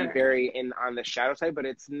it can be very on the shadow side, but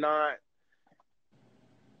it's not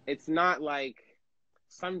like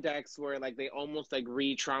some decks where like they almost like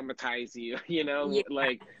re-traumatize you, you know,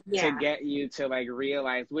 to get you to like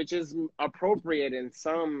realize, which is appropriate in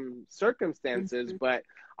some circumstances, but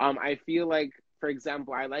I feel like, for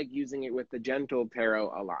example, I like using it with the Gentle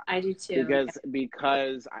Tarot a lot. I do too.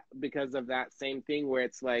 Because of that same thing where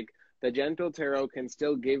it's like the Gentle Tarot can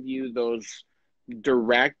still give you those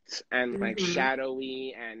direct and like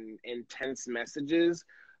shadowy and intense messages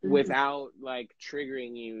without like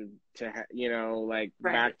triggering you to, you know, like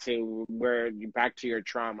back to your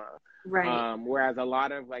trauma. Right. Whereas a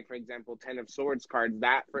lot of like, for example, Ten of Swords cards,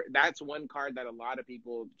 that's one card that a lot of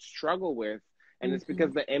people struggle with. And it's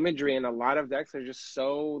because the imagery in a lot of decks are just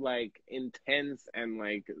so like intense and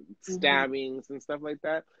like stabbings and stuff like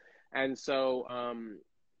that. And so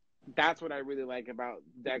that's what I really like about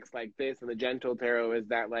decks like this and the Gentle Tarot, is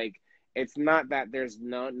that like it's not that there's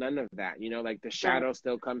none of that, you know, like the shadow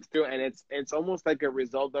still comes through, and it's almost like a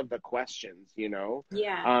result of the questions, you know.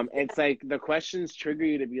 It's like the questions trigger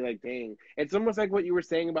you to be like, dang. It's almost like what you were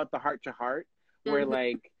saying about the heart to heart, where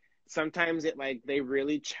like sometimes it like they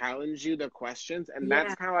really challenge you, the questions, and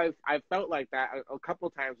that's how I felt like that a couple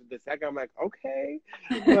times with this deck. I'm like, okay,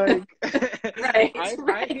 like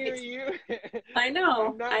I hear you. I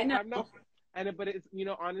know. I'm not, but it's, you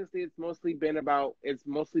know, honestly, it's mostly been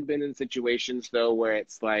in situations though where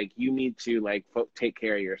it's like you need to like take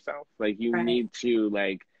care of yourself, like you need to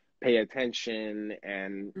like pay attention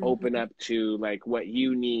and open up to like what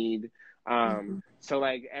you need. So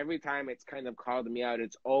like every time it's kind of called me out,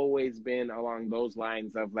 it's always been along those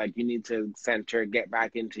lines of like, you need to center, get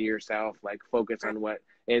back into yourself, like focus on what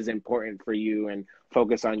is important for you and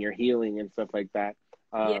focus on your healing and stuff like that.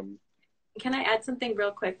 Can I add something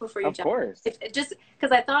real quick before you jump? Of course. Just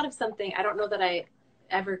because I thought of something, I don't know that I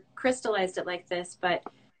ever crystallized it like this, but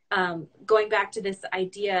going back to this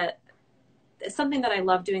idea, something that I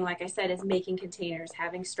love doing, like I said, is making containers,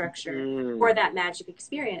 having structure for that magic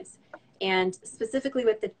experience. And specifically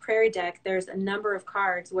with the Prairie deck, there's a number of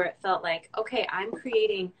cards where it felt like, okay, I'm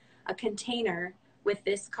creating a container with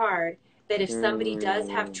this card that if somebody does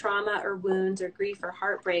have trauma or wounds or grief or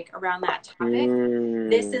heartbreak around that topic,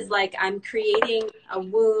 this is like I'm creating a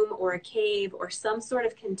womb or a cave or some sort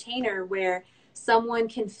of container where someone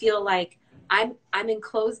can feel like I'm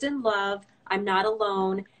enclosed in love, I'm not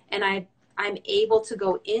alone, and I'm able to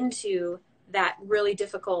go into that really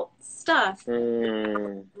difficult stuff,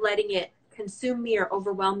 letting it consume me or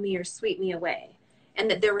overwhelm me or sweep me away.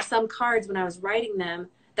 And that there were some cards when I was writing them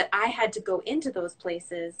that I had to go into those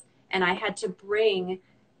places, and I had to bring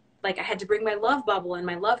my love bubble and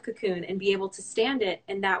my love cocoon and be able to stand it.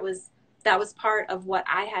 And that was part of what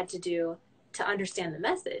I had to do to understand the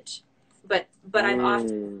message. But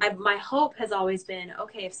my hope has always been,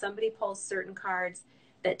 okay, if somebody pulls certain cards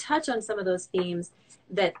that touch on some of those themes,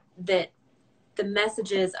 that the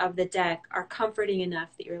messages of the deck are comforting enough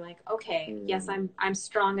that you're like, okay, yes, I'm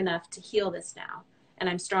strong enough to heal this now, and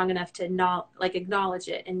I'm strong enough to not like acknowledge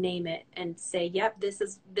it and name it and say, yep, this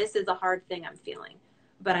is a hard thing I'm feeling,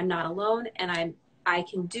 but I'm not alone, and I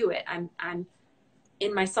can do it. I'm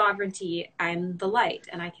in my sovereignty. I'm the light,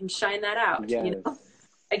 and I can shine that out. Yes. You know?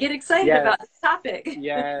 I get excited about this topic.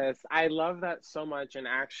 Yes, I love that so much. And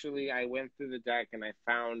actually, I went through the deck and I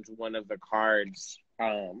found one of the cards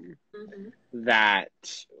that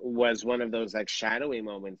was one of those like shadowy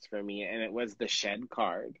moments for me, and it was the Shed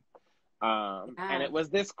card. And it was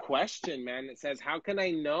this question, man. It says, how can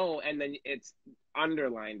I know? And then it's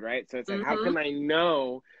underlined, right? So it's like, how can I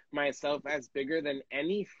know myself as bigger than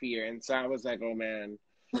any fear? And so I was like, oh man,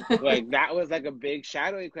 like that was like a big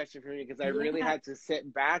shadowy question for me, because I really Yeah. had to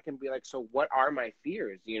sit back and be like, so what are my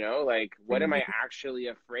fears? You know, like what am I Mhm. actually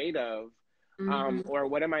afraid of? Mhm. Or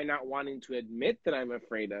what am I not wanting to admit that I'm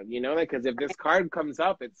afraid of? You know, like, because if this card comes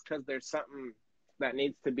up, it's because there's something that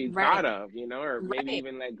needs to be Right. thought of, you know, or maybe Right.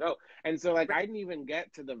 even let go. And so, like, Right. I didn't even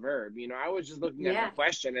get to the verb, you know, I was just looking at the Yeah.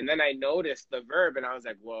 question, and then I noticed the verb and I was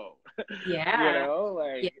like, whoa, you Yeah. know,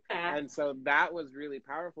 like, Yeah. and so that was really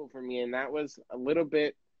powerful for me. And that was a little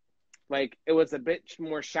bit like, it was a bit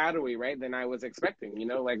more shadowy, right, than I was expecting. You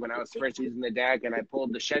know, like when I was first using the deck and I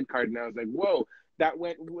pulled the shed card, and I was like, whoa, that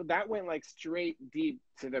went like straight deep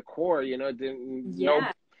to the core. You know, didn't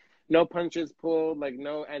Yeah. no punches pulled, like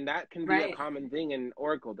no, and that can be a Right. common thing in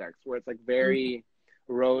oracle decks where it's like Mhm. very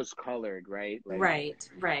rose colored, right? Like Right.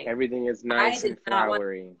 Right. everything is I nice did and not want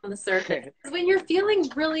flowery. on the surface. 'Cause when you're feeling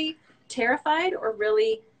really terrified or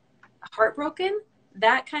really heartbroken,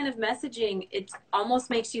 that kind of messaging, it almost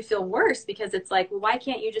makes you feel worse, because it's like, well, why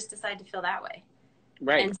can't you just decide to feel that way?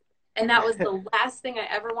 Right. And that was the last thing I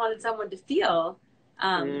ever wanted someone to feel.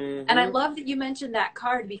 And I Mm-hmm. love that you mentioned that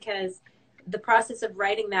card, because the process of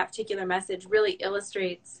writing that particular message really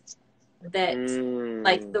illustrates that,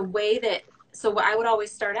 like, Mm. the way that, so I would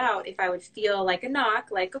always start out, if I would feel like a knock,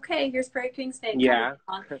 like, okay, here's Prairie King Snake coming Yeah.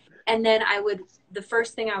 along. And then the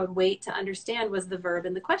first thing I would wait to understand was the verb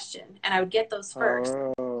and the question. And I would get those first.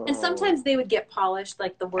 And Oh. sometimes they would get polished,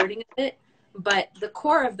 like the wording of it, but the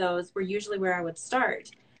core of those were usually where I would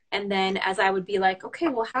start. And then as I would be like, okay,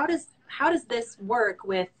 well, how does this work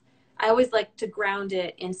with, I always like to ground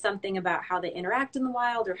it in something about how they interact in the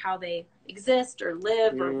wild, or how they exist or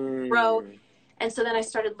live or grow. Mm. And so then I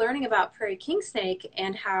started learning about prairie king snake,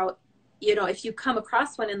 and how, if you come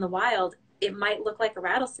across one in the wild, it might look like a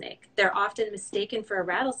rattlesnake. They're often mistaken for a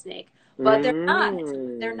rattlesnake, but they're not.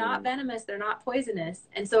 They're not Mm. venomous. They're not poisonous.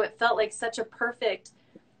 And so it felt like such a perfect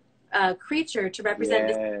creature to represent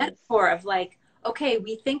this Yes. metaphor of, like, okay,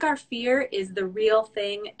 we think our fear is the real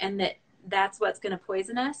thing, and that's what's going to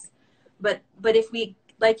poison us. But if we,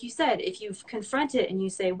 like you said, if you confront it and you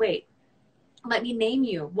say, wait, let me name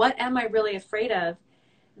you. What am I really afraid of?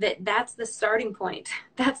 That's the starting point.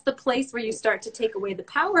 That's the place where you start to take away the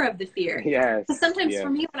power of the fear. Yes. Because sometimes for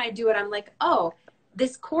Yes. me, when I do it, I'm like, oh,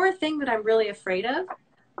 this core thing that I'm really afraid of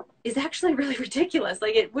is actually really ridiculous.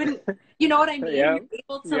 Like, it wouldn't, you know what I mean? Yeah. You're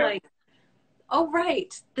able to, Yeah. like, oh,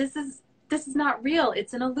 right, this is not real.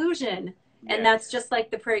 It's an illusion. And Yes. that's just like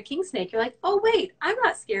the prairie king snake. You're like, oh, wait, I'm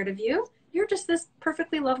not scared of you. You're just this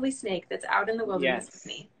perfectly lovely snake that's out in the wilderness with Yes.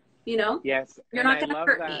 me. You know, Yes. you're And not I going to love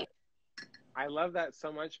hurt me. that. I love that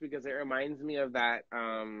so much, because it reminds me of that.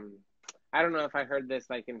 I don't know if I heard this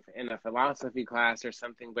like in a philosophy class or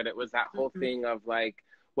something, but it was that whole Mm-hmm. thing of like,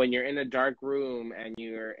 when you're in a dark room and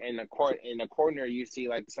you're in a corner, you see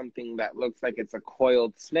like something that looks like it's a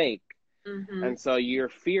coiled snake. Mm-hmm. And so you're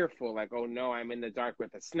fearful, like, oh no, I'm in the dark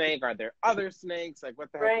with a snake. Are there other snakes? Like,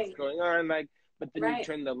 what the heck is Right. going on? Like, but then you Right.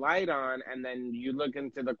 turn the light on, and then you look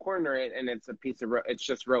into the corner, and it's a piece of rope. It's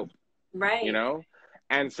just rope, you Right. know?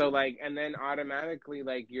 And so, like, and then automatically,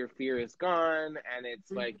 like, your fear is gone, and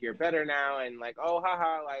it's like, you're better now, and like, oh,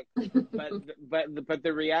 haha, like, but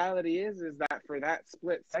the reality is that for that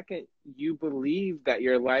split second, you believed that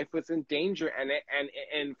your life was in danger,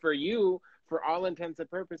 and for you, for all intents and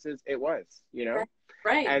purposes, it was, you know? Right.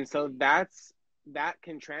 Right. And so that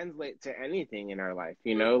can translate to anything in our life,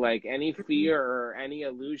 you know, like any Mm-hmm. fear or any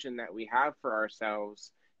illusion that we have for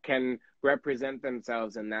ourselves can represent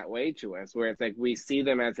themselves in that way to us, where it's like we see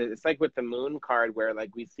them as, it's like with the moon card, where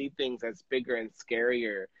like we see things as bigger and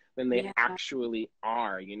scarier than they Yeah. actually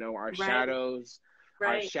are, you know, Right. our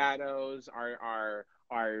Right. shadows, our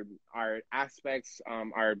aspects,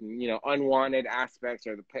 our, you know, unwanted aspects,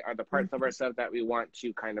 or the parts of Mm-hmm. ourselves that we want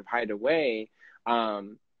to kind of hide away.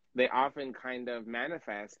 um they often kind of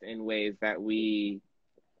manifest in ways that we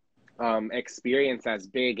experience as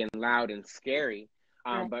big and loud and scary.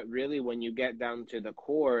 Right. But really, when you get down to the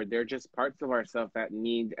core, they're just parts of ourselves that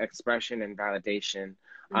need expression and validation.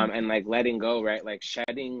 Mm-hmm. And like letting go, right? Like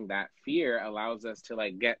shedding that fear allows us to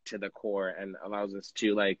like get to the core, and allows us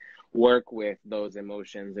to like work with those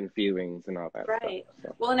emotions and feelings and all that stuff. Right.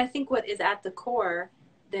 So. Well, and I think what is at the core,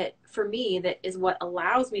 that for me, that is what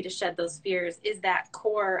allows me to shed those fears, is that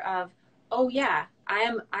core of, oh yeah, I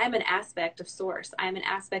am an aspect of source. I am an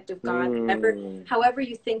aspect of God. Mm, However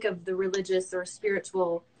you think of the religious or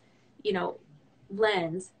spiritual, you know,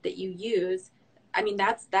 lens that you use. I mean,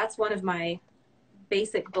 that's one of my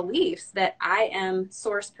basic beliefs, that I am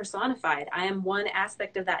source personified. I am one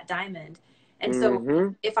aspect of that diamond. And so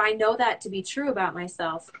mm-hmm. if I know that to be true about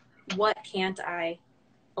myself, what can't I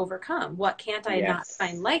overcome? What can't I not Yes.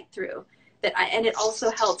 find light through? and it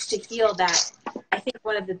also helps to heal that. I think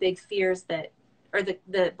one of the big fears that, or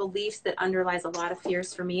the beliefs that underlies a lot of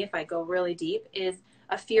fears for me, if I go really deep, is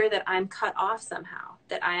a fear that I'm cut off somehow,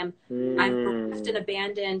 that I'm bereft and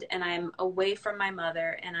abandoned, and I'm away from my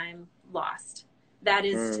mother, and I'm lost. That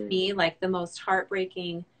is to me like the most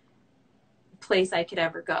heartbreaking place I could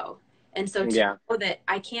ever go. And so to know that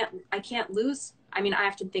I can't lose. I mean, I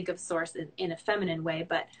have to think of Source in a feminine way,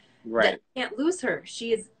 but that I can't lose her.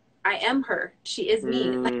 I am her. She is me.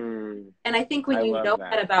 And I think when you know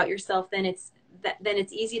that about yourself, then it's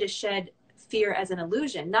easy to shed fear as an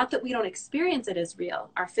illusion. Not that we don't experience it as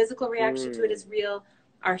real. Our physical reaction to it is real.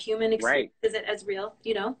 Our human experience is it as real,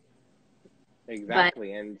 you know?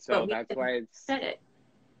 Exactly. And so that's why it's said it.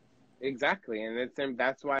 Exactly. And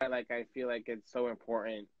that's why, like, I feel like it's so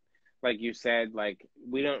important. Like you said, like,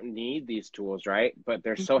 we don't need these tools, right? But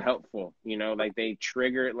they're so helpful, you know, like they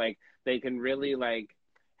trigger, like they can really like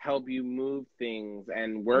help you move things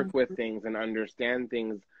and work with things and understand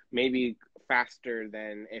things maybe faster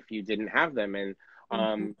than if you didn't have them. And,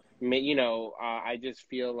 you know, I just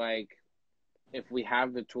feel like if we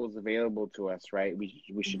have the tools available to us, right, we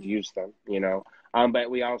should use them, you know, but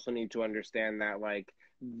we also need to understand that, like,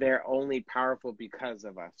 they're only powerful because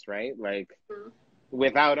of us, right? Like,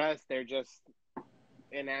 without us, they're just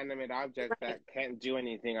inanimate objects that can't do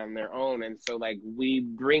anything on their own. And so, like, we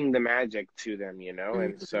bring the magic to them, you know?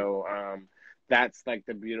 And so that's, like,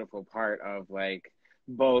 the beautiful part of, like,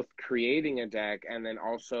 both creating a deck and then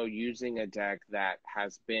also using a deck that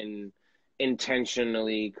has been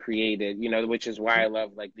intentionally created, you know, which is why I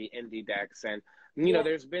love, like, the indie decks. And, you know,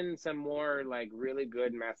 there's been some more, like, really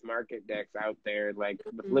good mass market decks out there, like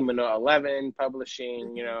with Liminal 11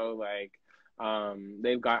 Publishing, you know, like,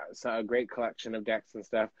 they've got a great collection of decks and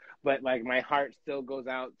stuff, but like my heart still goes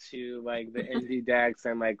out to like the indie decks,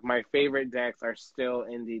 and like my favorite decks are still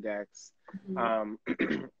indie decks.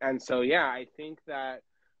 And so, yeah, I think that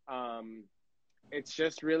it's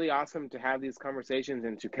just really awesome to have these conversations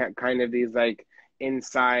and to kind of these like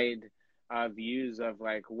inside views of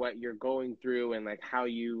like what you're going through and like how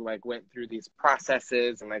you like went through these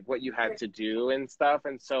processes and like what you had to do and stuff.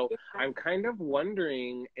 And so I'm kind of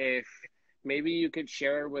wondering if maybe you could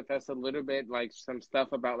share with us a little bit, like some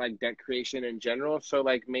stuff about like deck creation in general. So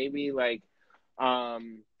like maybe like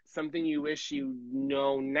something you wish you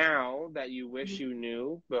know now that you wish you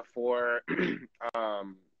knew before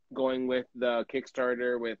going with the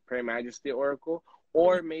Kickstarter with Prairie Majesty Oracle,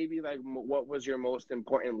 or maybe like what was your most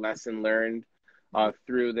important lesson learned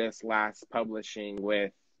through this last publishing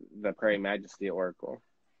with the Prairie Majesty Oracle.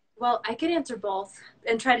 Well, I could answer both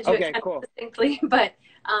and try to do it kind of distinctly, but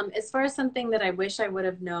as far as something that I wish I would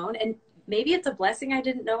have known, and maybe it's a blessing I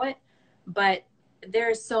didn't know it, but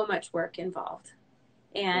there's so much work involved,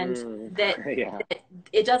 and that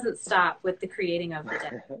it doesn't stop with the creating of the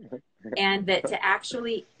deck, and that to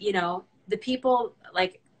actually, you know, the people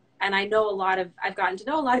like, and I've gotten to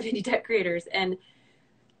know a lot of indie deck creators, and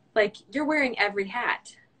like you're wearing every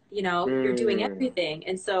hat, you know, you're doing everything,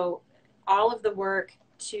 and so all of the work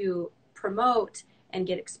to promote and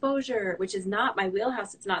get exposure, which is not my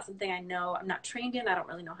wheelhouse. It's not something I know. I'm not trained in. I don't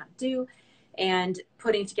really know how to do. And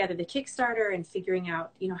putting together the Kickstarter and figuring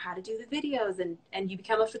out, you know, how to do the videos, and you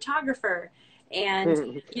become a photographer,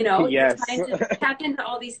 and, you know, you're trying to tap into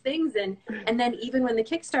all these things. And then even when the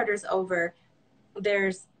Kickstarter's over,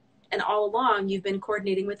 and all along you've been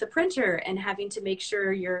coordinating with the printer and having to make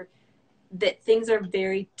sure that things are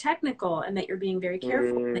very technical and that you're being very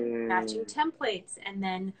careful, and that you're matching templates, and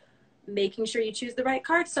then making sure you choose the right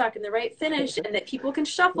cardstock and the right finish, and that people can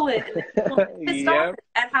shuffle it, and that people are pissed off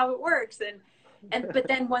at how it works. But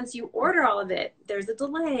then once you order all of it, there's a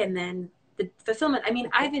delay, and then the fulfillment. I mean,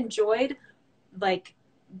 I've enjoyed like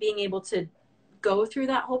being able to go through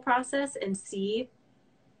that whole process and see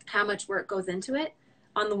how much work goes into it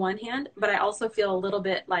on the one hand, but I also feel a little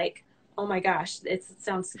bit like, oh my gosh, it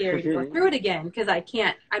sounds scary to go through it again, because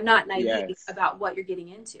I'm not naive about what you're getting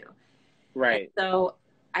into. Right. And so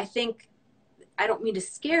I think, I don't mean to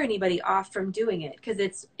scare anybody off from doing it, because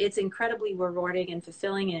it's incredibly rewarding and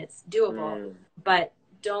fulfilling, and it's doable, but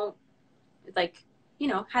don't, like, you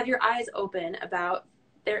know, have your eyes open about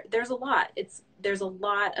there's a lot. There's a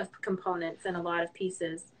lot of components and a lot of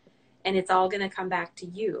pieces, and it's all going to come back to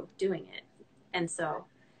you doing it. And so,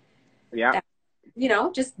 you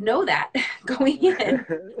know, just know that going in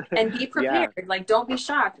and be prepared. Like, don't be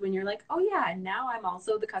shocked when you're like, oh yeah, and now I'm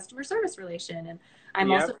also the customer service relation, and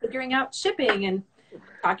I'm also figuring out shipping and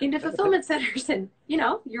talking to fulfillment centers, and, you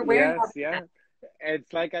know, you're wearing all that.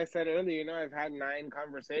 It's like I said earlier, you know, I've had 9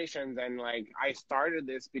 conversations, and like I started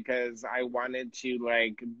this because I wanted to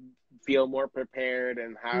like feel more prepared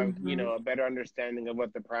and have, you know, a better understanding of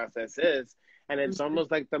what the process is. And it's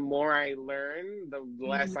almost like the more I learn, the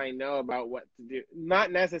less I know about what to do. Not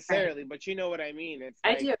necessarily, but you know what I mean. It's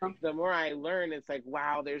like, I do. the more I learn, it's like,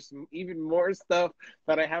 wow, there's even more stuff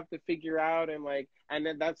that I have to figure out. And like, and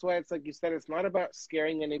then that's why it's like you said, it's not about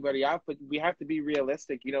scaring anybody off, but we have to be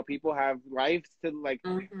realistic. You know, people have lives to like,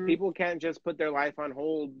 people can't just put their life on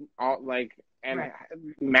hold, all like, and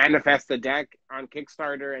manifest the deck on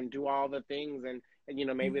Kickstarter and do all the things. And you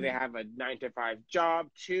know, maybe they have a 9-to-5 job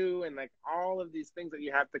too. And like all of these things that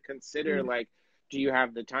you have to consider, like, do you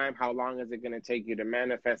have the time? How long is it going to take you to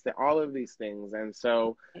manifest it? All of these things. And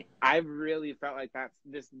so I've really felt like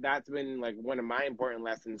that's been like one of my important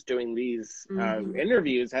lessons doing these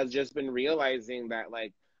interviews, has just been realizing that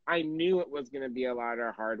like, I knew it was going to be a lot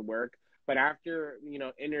of hard work. But after, you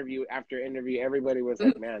know, interview after interview, everybody was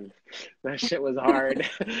like, man, that shit was hard.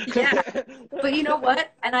 But you know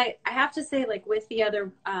what? And I have to say, like, with the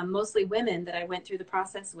other, mostly women that I went through the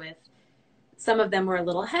process with, some of them were a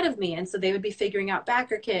little ahead of me. And so they would be figuring out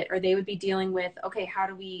backer kit, or they would be dealing with, okay, how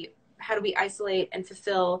do we isolate and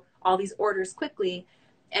fulfill all these orders quickly?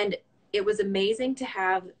 And it was amazing to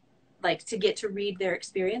have, like, to get to read their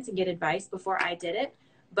experience and get advice before I did it.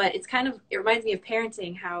 But it reminds me of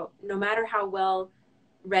parenting, how no matter how well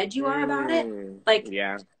read you are about it, like,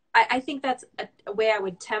 I think that's a way I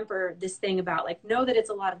would temper this thing about, like, know that it's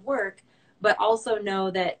a lot of work, but also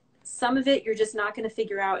know that some of it you're just not going to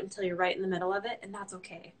figure out until you're right in the middle of it. And that's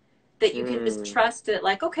okay. That you can just trust that,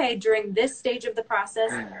 like, okay, during this stage of the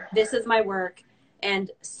process, this is my work. And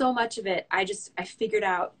so much of it, I figured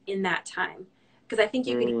out in that time. Because I think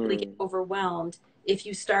you can easily get overwhelmed if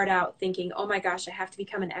you start out thinking, oh my gosh, I have to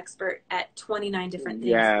become an expert at 29 different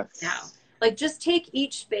things now. Like, just take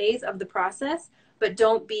each phase of the process, but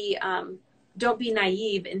don't be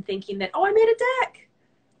naive in thinking that, oh, I made a deck.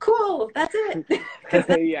 Cool, that's it. Because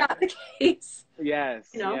that's not the case. Yes,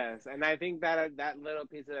 you know? yes. And I think that little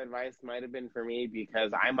piece of advice might have been for me,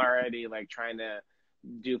 because I'm already like trying to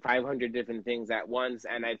do 500 different things at once.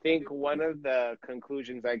 And I think one of the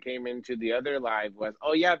conclusions I came into the other live was,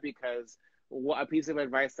 oh yeah, because a piece of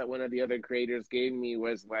advice that one of the other creators gave me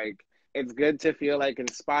was like, it's good to feel like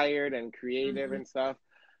inspired and creative and stuff,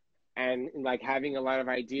 and like having a lot of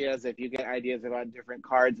ideas if you get ideas about different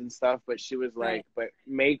cards and stuff. But she was like, but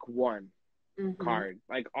make one card,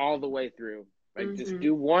 like all the way through, like just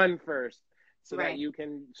do one first, so that you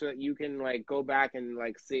can like go back and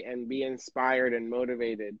like see and be inspired and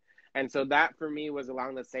motivated. And so that for me was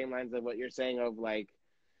along the same lines of what you're saying, of like,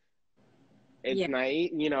 it's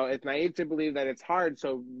naive, you know, it's naive to believe that it's hard.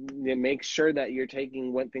 So make sure that you're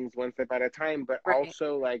taking things one step at a time, but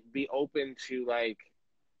also like be open to like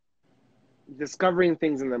discovering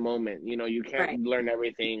things in the moment. You know, you can't learn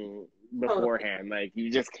everything beforehand. Like,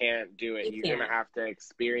 you just can't do it. You're gonna have to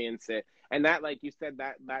experience it. And that, like you said,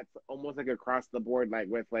 that's almost like across the board, like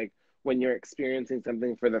with like when you're experiencing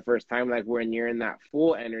something for the first time, like when you're in that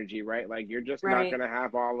full energy, right? Like, you're just not gonna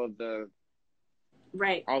have all of the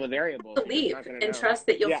all the variables. Believe and trust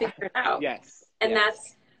that you'll figure it out. And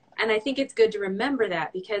and I think it's good to remember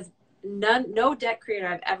that, because no deck creator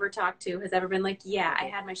I've ever talked to has ever been like, yeah, I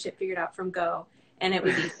had my shit figured out from go, and it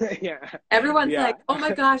was easy. Everyone's like, oh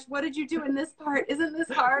my gosh, what did you do in this part? Isn't this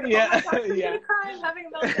hard? Oh my gosh, I'm gonna cry. I'm having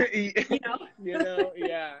a meltdown. You know?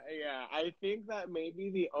 I think that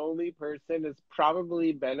maybe the only person is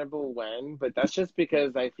probably Benable Wen, but that's just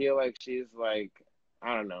because I feel like she's like,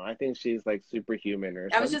 I don't know, I think she's like superhuman or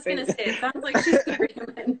something. I was just gonna say, it sounds like she's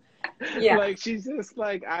superhuman. Like, she's just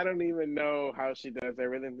like, I don't even know how she does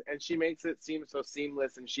everything, and she makes it seem so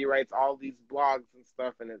seamless, and she writes all these blogs and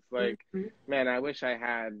stuff, and it's like, man, I wish I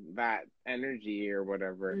had that energy or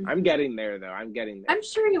whatever. I'm getting there though. I'm getting there. I'm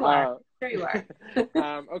sure you are.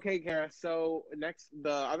 Okay, Kara, so next,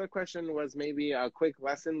 the other question was maybe a quick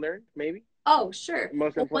lesson learned, maybe? Oh, sure.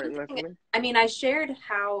 Most important lesson learned? I mean, I shared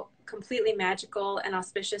how completely magical and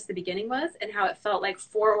auspicious the beginning was, and how it felt like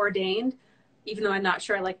foreordained, even though I'm not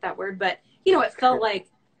sure I like that word, but you know, it felt like,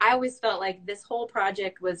 I always felt like this whole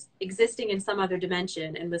project was existing in some other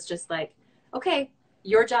dimension, and was just like, okay,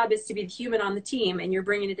 your job is to be the human on the team, and you're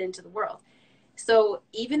bringing it into the world. So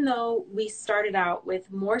even though we started out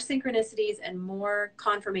with more synchronicities and more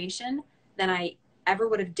confirmation than I ever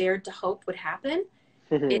would have dared to hope would happen,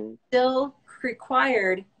 it still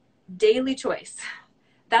required daily choice.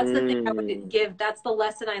 That's the thing I would give. That's the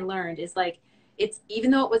lesson I learned, is like, it's,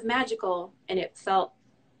 even though it was magical and it felt,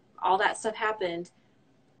 all that stuff happened,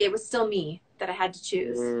 it was still me that I had to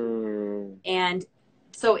choose. And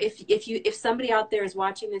so if somebody out there is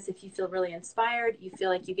watching this, if you feel really inspired, you feel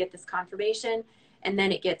like you get this confirmation, and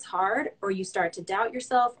then it gets hard, or you start to doubt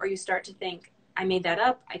yourself, or you start to think, I made that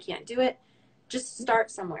up, I can't do it. Just start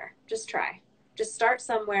somewhere. Just try. Just start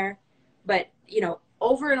somewhere. But, you know,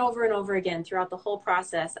 over and over and over again throughout the whole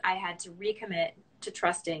process, I had to recommit to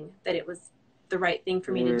trusting that it was the right thing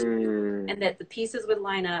for me to do, and that the pieces would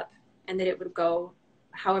line up, and that it would go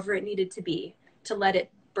however it needed to be, to let it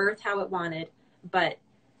birth how it wanted. But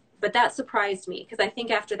that surprised me, because I think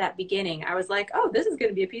after that beginning, I was like, oh, this is going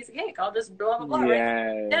to be a piece of cake. I'll just blah, blah, blah,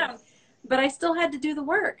 right down. But I still had to do the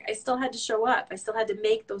work. I still had to show up. I still had to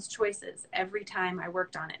make those choices every time I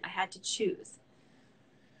worked on it. I had to choose.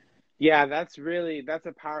 Yeah, that's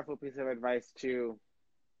a powerful piece of advice too,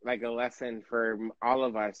 like a lesson for all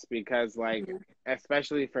of us, because like,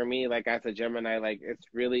 especially for me, like as a Gemini, like it's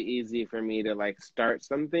really easy for me to like start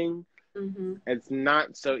something. It's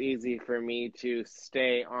not so easy for me to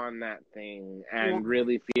stay on that thing and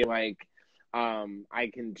really feel like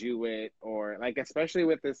I can do it, or like, especially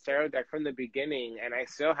with this tarot deck from the beginning, and I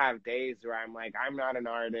still have days where I'm like, I'm not an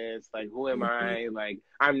artist, like who am I, like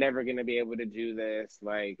I'm never gonna be able to do this,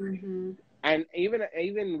 like and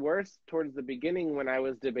even worse, towards the beginning when I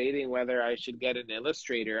was debating whether I should get an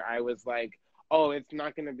illustrator, I was like, oh, it's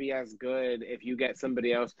not gonna be as good if you get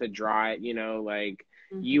somebody else to draw it, you know, like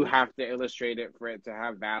you have to illustrate it for it to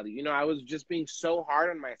have value. You know, I was just being so hard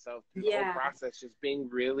on myself through the whole process, just being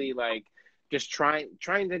really like, just trying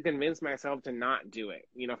to convince myself to not do it,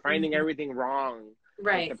 you know, finding everything wrong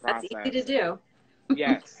with the process. That's easy to do.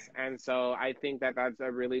 Yes. And so I think that that's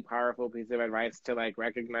a really powerful piece of advice, to like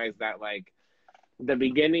recognize that like the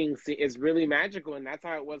beginning is really magical, and that's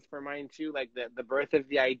how it was for mine too, like the birth of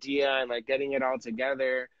the idea and like getting it all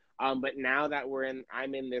together. But now that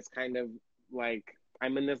I'm in this kind of like,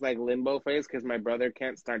 I'm in this like limbo phase, because my brother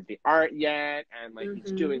can't start the art yet, and like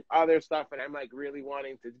he's doing other stuff, and I'm like really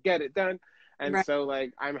wanting to get it done. And so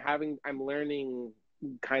like I'm learning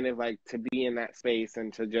kind of like to be in that space,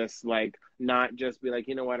 and to just like not just be like,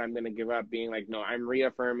 you know what, I'm gonna give up, being like, no, I'm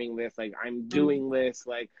reaffirming this, like I'm doing this,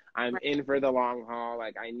 like I'm in for the long haul,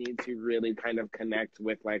 like I need to really kind of connect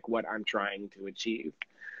with like what I'm trying to achieve.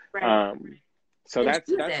 So and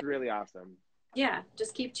that's really awesome. Yeah,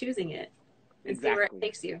 just keep choosing it and see where it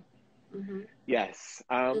takes you. Yes.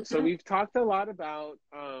 So we've talked a lot about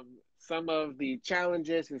some of the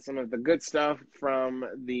challenges and some of the good stuff from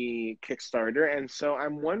the Kickstarter. And so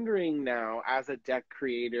I'm wondering now, as a deck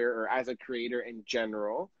creator, or as a creator in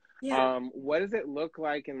general, what does it look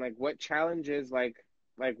like, and like what challenges, like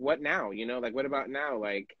what now, you know, like what about now?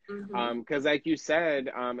 Like, because like you said,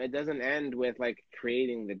 it doesn't end with like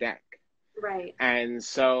creating the deck. Right. And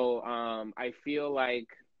so I feel like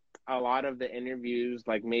a lot of the interviews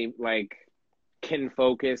can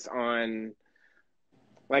focus on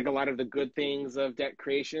like a lot of the good things of deck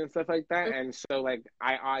creation and stuff like that. And so like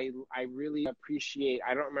I really appreciate,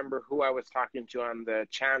 I don't remember who I was talking to on the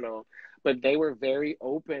channel, but they were very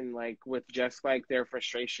open, like with just like their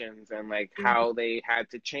frustrations and like how they had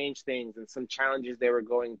to change things and some challenges they were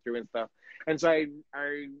going through and stuff. And so I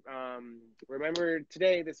remember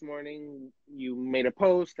this morning, you made a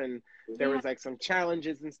post, and there was like some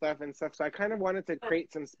challenges and stuff. So I kind of wanted to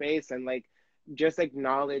create some space and like just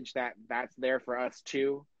acknowledge that that's there for us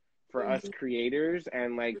too, for us creators,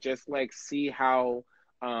 and like just like see how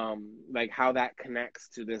how that connects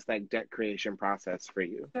to this like deck creation process for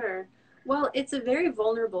you. Sure. Well, it's a very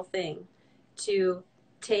vulnerable thing to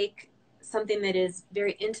take something that is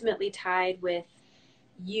very intimately tied with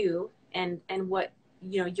you and what,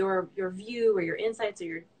 you know, your view or your insights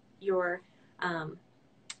or your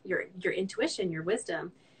intuition, your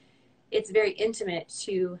wisdom. It's very intimate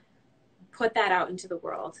to put that out into the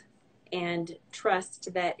world and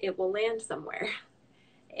trust that it will land somewhere.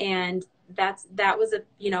 And that was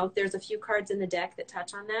there's a few cards in the deck that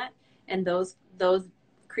touch on that, and those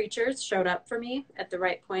creatures showed up for me at the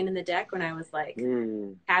right point in the deck when I was like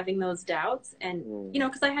having those doubts, and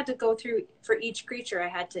because I had to go through, for each creature I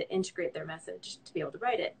had to integrate their message to be able to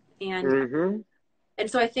write it, and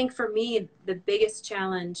so I think for me the biggest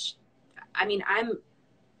challenge, I mean, I'm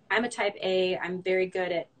a type A. I'm very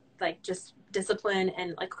good at like just discipline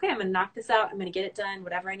and like, okay, I'm gonna knock this out, I'm gonna get it done,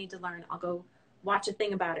 whatever I need to learn, I'll go watch a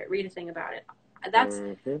thing about it, read a thing about it. That's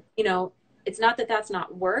it's not that that's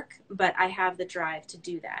not work, but I have the drive to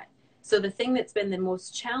do that. So the thing that's been the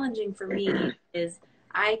most challenging for me is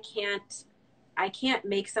I can't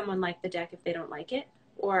make someone like the deck if they don't like it,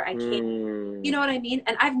 or I can't, you know what I mean?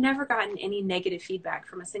 And I've never gotten any negative feedback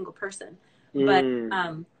from a single person,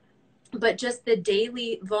 but just the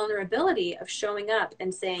daily vulnerability of showing up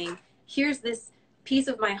and saying, here's this piece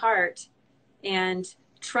of my heart, and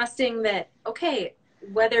trusting that, okay,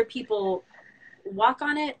 whether people walk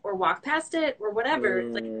on it or walk past it or whatever.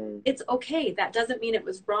 Like, it's okay. That doesn't mean it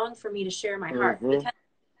was wrong for me to share my heart, because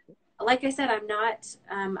like I said, I'm not,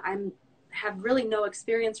 have really no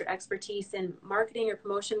experience or expertise in marketing or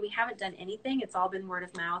promotion. We haven't done anything. It's all been word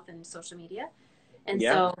of mouth and social media. And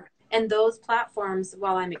so, and those platforms,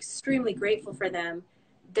 while I'm extremely grateful for them,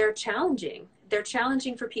 they're challenging. They're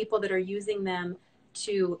challenging for people that are using them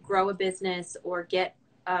to grow a business or get,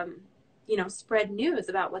 you know, spread news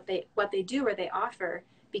about what they do or they offer.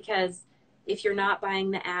 Because if you're not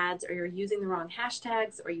buying the ads, or you're using the wrong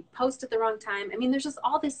hashtags, or you post at the wrong time, I mean, there's just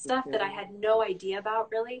all this stuff that I had no idea about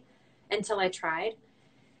really until I tried.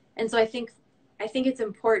 And so I think it's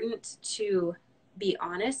important to be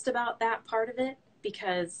honest about that part of it,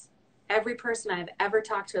 because every person I've ever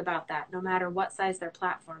talked to about that, no matter what size their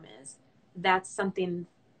platform is, that's something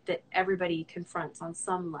that everybody confronts on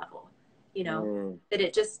some level, you know, that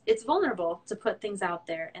it's vulnerable to put things out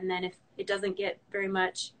there. And then if it doesn't get very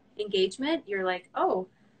much engagement, you're like, oh,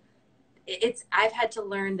 I've had to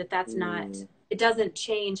learn that that's not, it doesn't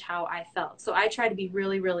change how I felt. So I try to be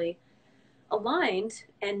really, really aligned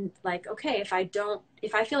and like, okay, if I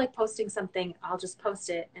feel like posting something, I'll just post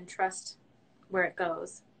it and trust where it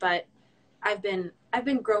goes. But I've been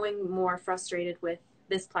growing more frustrated with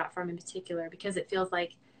this platform in particular, because it feels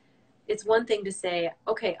like it's one thing to say,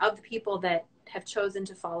 okay, of the people that have chosen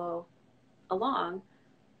to follow along,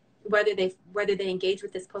 whether they engage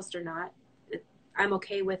with this post or not, I'm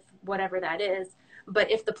okay with whatever that is.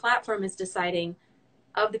 But if the platform is deciding,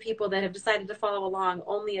 of the people that have decided to follow along,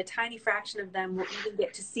 only a tiny fraction of them will even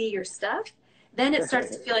get to see your stuff, then it starts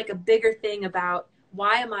to feel like a bigger thing about,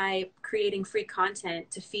 why am I creating free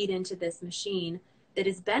content to feed into this machine that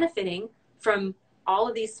is benefiting from all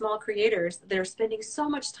of these small creators that are spending so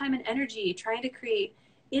much time and energy trying to create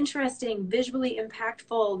interesting, visually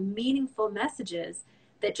impactful, meaningful messages,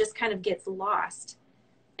 that just kind of gets lost.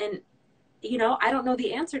 And, you know, I don't know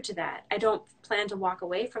the answer to that. I don't plan to walk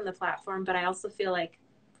away from the platform, but I also feel like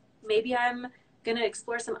maybe I'm going to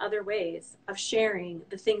explore some other ways of sharing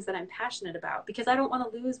the things that I'm passionate about, because I don't want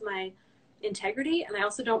to lose my integrity, and I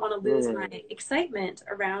also don't want to lose my excitement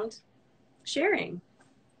around sharing.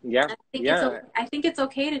 I think it's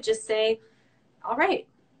okay to just say, all right,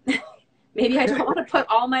 maybe I don't want to put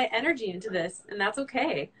all my energy into this, and that's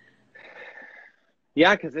okay.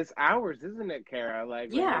 Yeah, because it's hours, isn't it, Kara?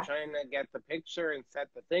 Like, when you're trying to get the picture and set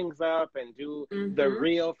the things up and do the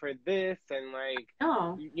reel for this, and like,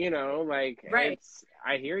 you know, like, it's,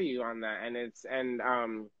 I hear you on that.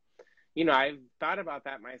 And you know, I've thought about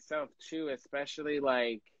that myself too, especially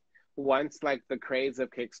like once like the craze of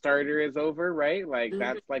Kickstarter is over, right? Like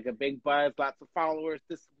that's like a big buzz, lots of followers,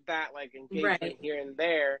 this, that, like engagement here and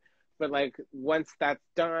there. But like once that's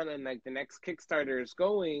done and like the next Kickstarter is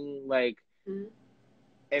going, like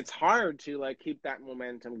it's hard to like keep that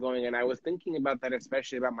momentum going. And I was thinking about that,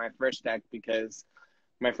 especially about my first deck, because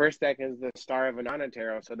my first deck is the Star of Anana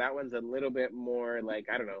Tarot. So that one's a little bit more like,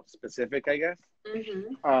 I don't know, specific, I guess.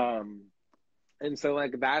 And so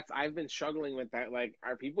like I've been struggling with that. Like,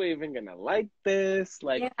 are people even gonna like this?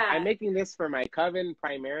 Like, I'm making this for my coven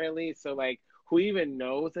primarily. So like, who even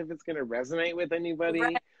knows if it's gonna resonate with anybody?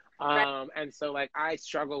 And so like, I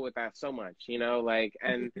struggle with that so much, you know, like,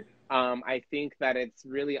 and I think that it's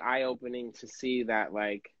really eye-opening to see that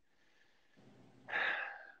like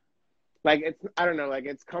it's, I don't know, like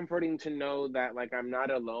it's comforting to know that like I'm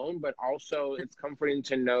not alone, but also it's comforting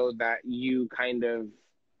to know that you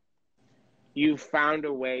found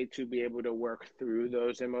a way to be able to work through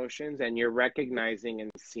those emotions, and you're recognizing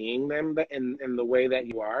and seeing them in the way that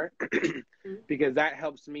you are, because that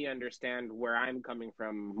helps me understand where I'm coming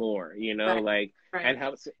from more, you know, and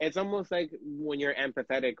helps. It's almost like when you're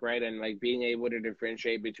empathetic, right? And like being able to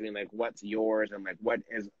differentiate between like what's yours and like what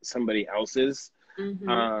is somebody else's.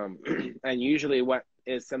 And usually what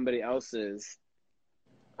is somebody else's,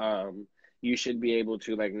 you should be able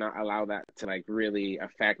to like not allow that to like really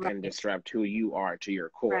affect and disrupt who you are to your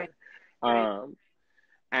core.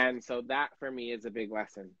 And so that for me is a big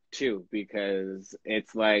lesson too, because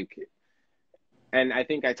it's like, and I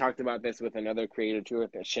think I talked about this with another creator too,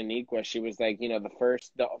 with Shanique, where she was like, you know, the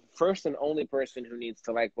first and only person who needs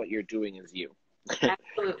to like what you're doing is you.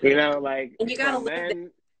 Absolutely. You know, like, and you gotta live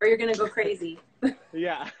it, or you're gonna go crazy.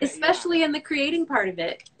 Especially in the creating part of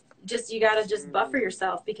it. You gotta just buffer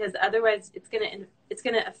yourself, because otherwise it's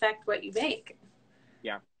gonna affect what you make.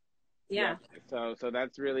 So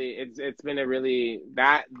that's really, it's been a really,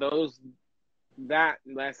 that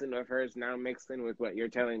lesson of hers now mixed in with what you're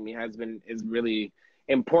telling me is really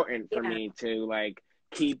important for me to like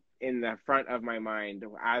keep in the front of my mind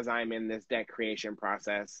as I'm in this deck creation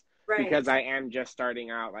process. because I am just starting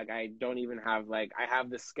out. Like, I don't even have, like, I have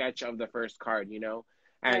the sketch of the first card, you know?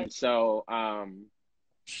 And so,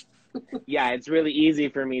 yeah, it's really easy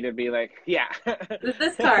for me to be like, yeah.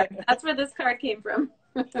 This card, that's where this card came from.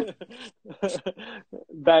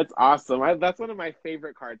 That's awesome. That's one of my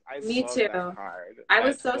favorite cards. I Me love too. that card. I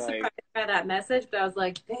was so surprised by that message, but I was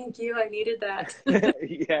like, thank you, I needed that.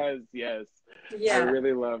 Yes. Yeah. I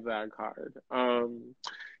really love that card.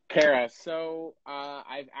 Kara, so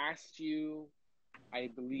I've asked you, I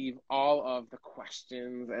believe, all of the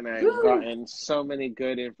questions, and I've gotten so many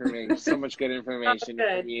good information, so much good information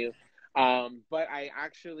from you. But I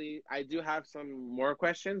do have some more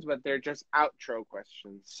questions, but they're just outro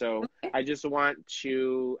questions. So I just want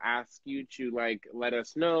to ask you to, like, let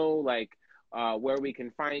us know, like, where we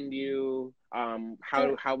can find you,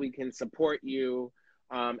 how we can support you,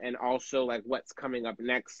 and also, like, what's coming up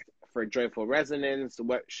next for Joyful Resonance,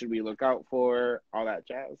 what should we look out for, all that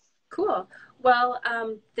jazz. Cool. Well,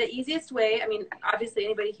 the easiest way, I mean, obviously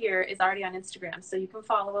anybody here is already on Instagram, so you can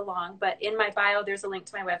follow along. But in my bio, there's a link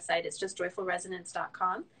to my website. It's just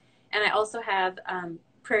joyfulresonance.com. And I also have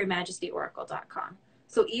Prairie Majesty ORacle.com.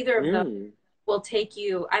 So either of those will take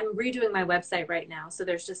you, I'm redoing my website right now, so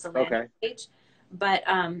there's just a landing page. But,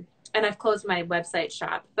 and I've closed my website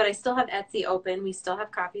shop, but I still have Etsy open. We still have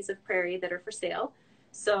copies of Prairie that are for sale.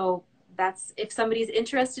 So that's, if somebody's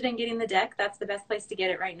interested in getting the deck, that's the best place to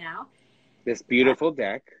get it right now. This beautiful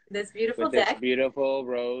deck. This beautiful with deck. This beautiful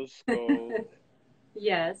rose gold.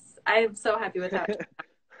 Yes, I'm so happy with that.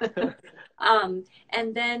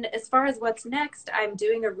 And then as far as what's next, I'm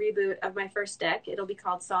doing a reboot of my first deck. It'll be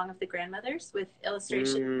called Song of the Grandmothers, with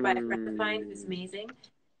illustration by a friend of mine who's amazing.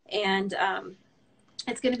 And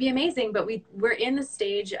it's going to be amazing, but we're in the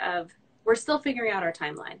stage of, we're still figuring out our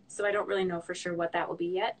timeline. So I don't really know for sure what that will be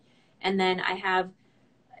yet. And then I have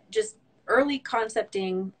just early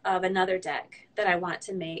concepting of another deck that I want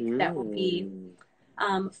to make that will be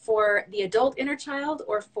for the adult inner child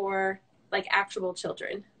or for, like, actual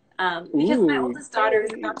children. Because my oldest daughter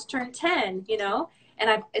is about to turn 10, you know,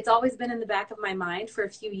 and it's always been in the back of my mind for a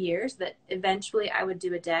few years that eventually I would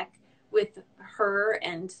do a deck with her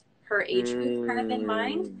and her age group kind of in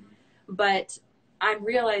mind. But I'm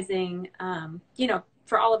realizing, you know,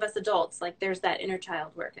 for all of us adults, like, there's that inner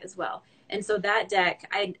child work as well. And so that deck,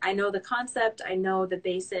 I know the concept, I know the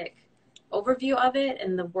basic overview of it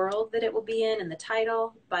and the world that it will be in and the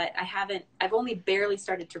title, but I've only barely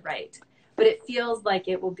started to write. But it feels like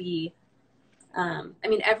it will be, I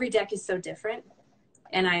mean, every deck is so different.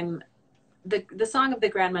 And the Song of the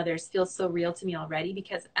Grandmothers feels so real to me already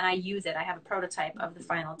because, and I use it. I have a prototype of the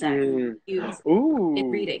final deck used in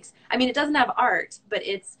readings. I mean, it doesn't have art, but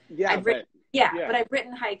it's, but I've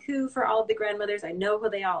written haiku for all of the grandmothers. I know who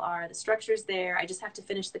they all are. The structure's there. I just have to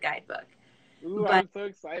finish the guidebook. But, I'm so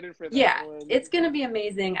excited for that one. It's going to be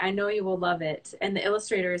amazing. I know you will love it. And the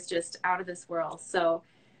illustrator is just out of this world. So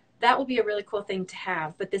that will be a really cool thing to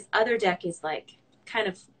have. But this other deck is, like, kind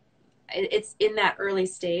of, it's in that early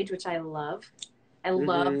stage, which I love. I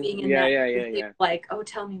love being in that. Like, oh,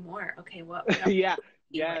 tell me more. Okay, what? Yes.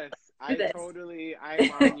 I'm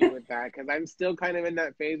on you with that because I'm still kind of in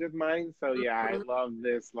that phase with mine. So I love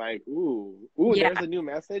this. Like, there's a new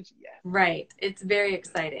message. Yes. Right. It's very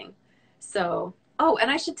exciting. So,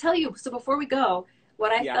 and I should tell you. So before we go,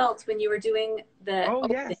 what I felt when you were doing the. Oh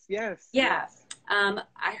yes.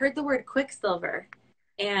 I heard the word Quicksilver,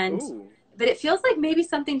 but it feels like maybe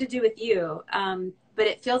something to do with you. But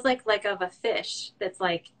it feels like of a fish that's,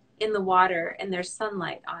 like, in the water and there's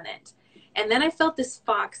sunlight on it. And then I felt this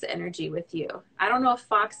fox energy with you. I don't know if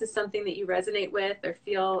fox is something that you resonate with or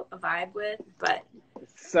feel a vibe with, but.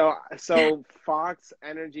 So fox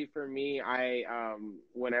energy for me,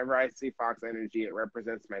 whenever I see fox energy, it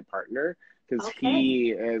represents my partner because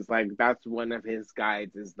he is, like, that's one of his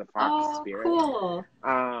guides is the fox spirit. Cool.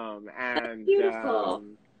 And that's beautiful.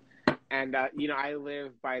 And, you know, I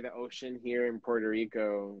live by the ocean here in Puerto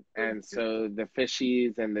Rico. And so the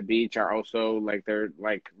fishies and the beach are also, like, they're,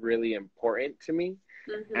 like, really important to me.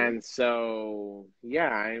 And so,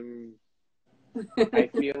 I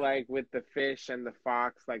feel like with the fish and the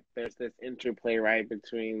fox, like, there's this interplay, right,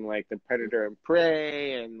 between, like, the predator and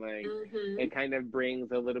prey. And, like, it kind of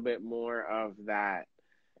brings a little bit more of that.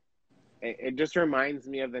 It just reminds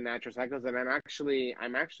me of the natural cycles, and I'm actually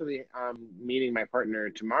meeting my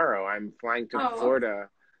partner tomorrow. I'm flying to Florida.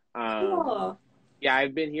 Cool. Yeah,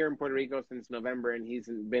 I've been here in Puerto Rico since November, and he's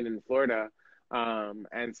been in Florida.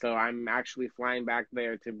 And so I'm actually flying back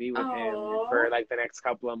there to be with him for, like, the next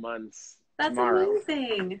couple of months. That's tomorrow.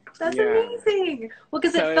 Amazing. That's amazing. Well,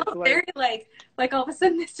 because it felt very like all of a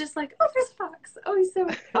sudden it's just like, oh, there's a fox.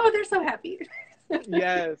 Oh, they're so happy.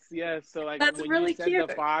 Yes, yes. So like That's when really you said cute.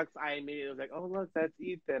 the fox, I immediately was like, oh look, that's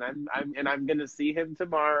Ethan. I'm gonna see him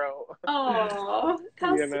tomorrow. Oh,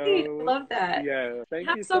 how You sweet. I know? love that. Yeah. Thank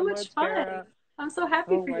Have you so so much much, fun. Kara. I'm so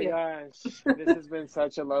happy Oh for my you. gosh. This has been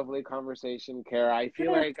such a lovely conversation, Kara. I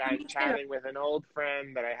feel Yes, like I'm me too. chatting with an old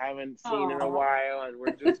friend that I haven't seen in a Oh, while and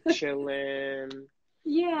we're just chilling.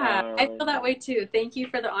 yeah, I feel that Um, way too. Thank you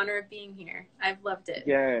for the honor of being here. I've loved it.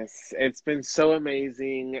 yes, it's been so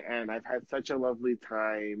amazing and I've had such a lovely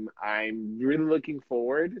time. I'm really looking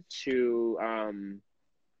forward to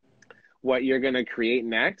what you're gonna create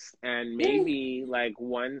next, and Yay. maybe like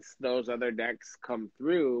once those other decks come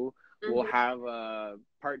through, we'll Mhm. have a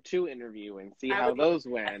part two interview and see I how would love those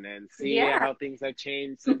that. went and see Yeah, how things have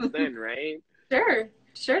changed since then, right? sure.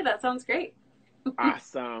 Sure, that sounds great.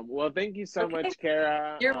 Awesome. Well, thank you so Okay, much,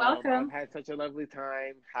 Kara. you're I've welcome. had such a lovely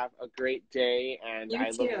time. Have a great day, and You I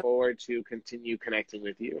look too. forward to continue connecting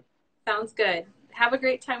with you. Sounds good. Have a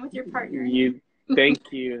great time with your partner. You,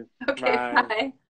 thank you. Okay, Bye. bye.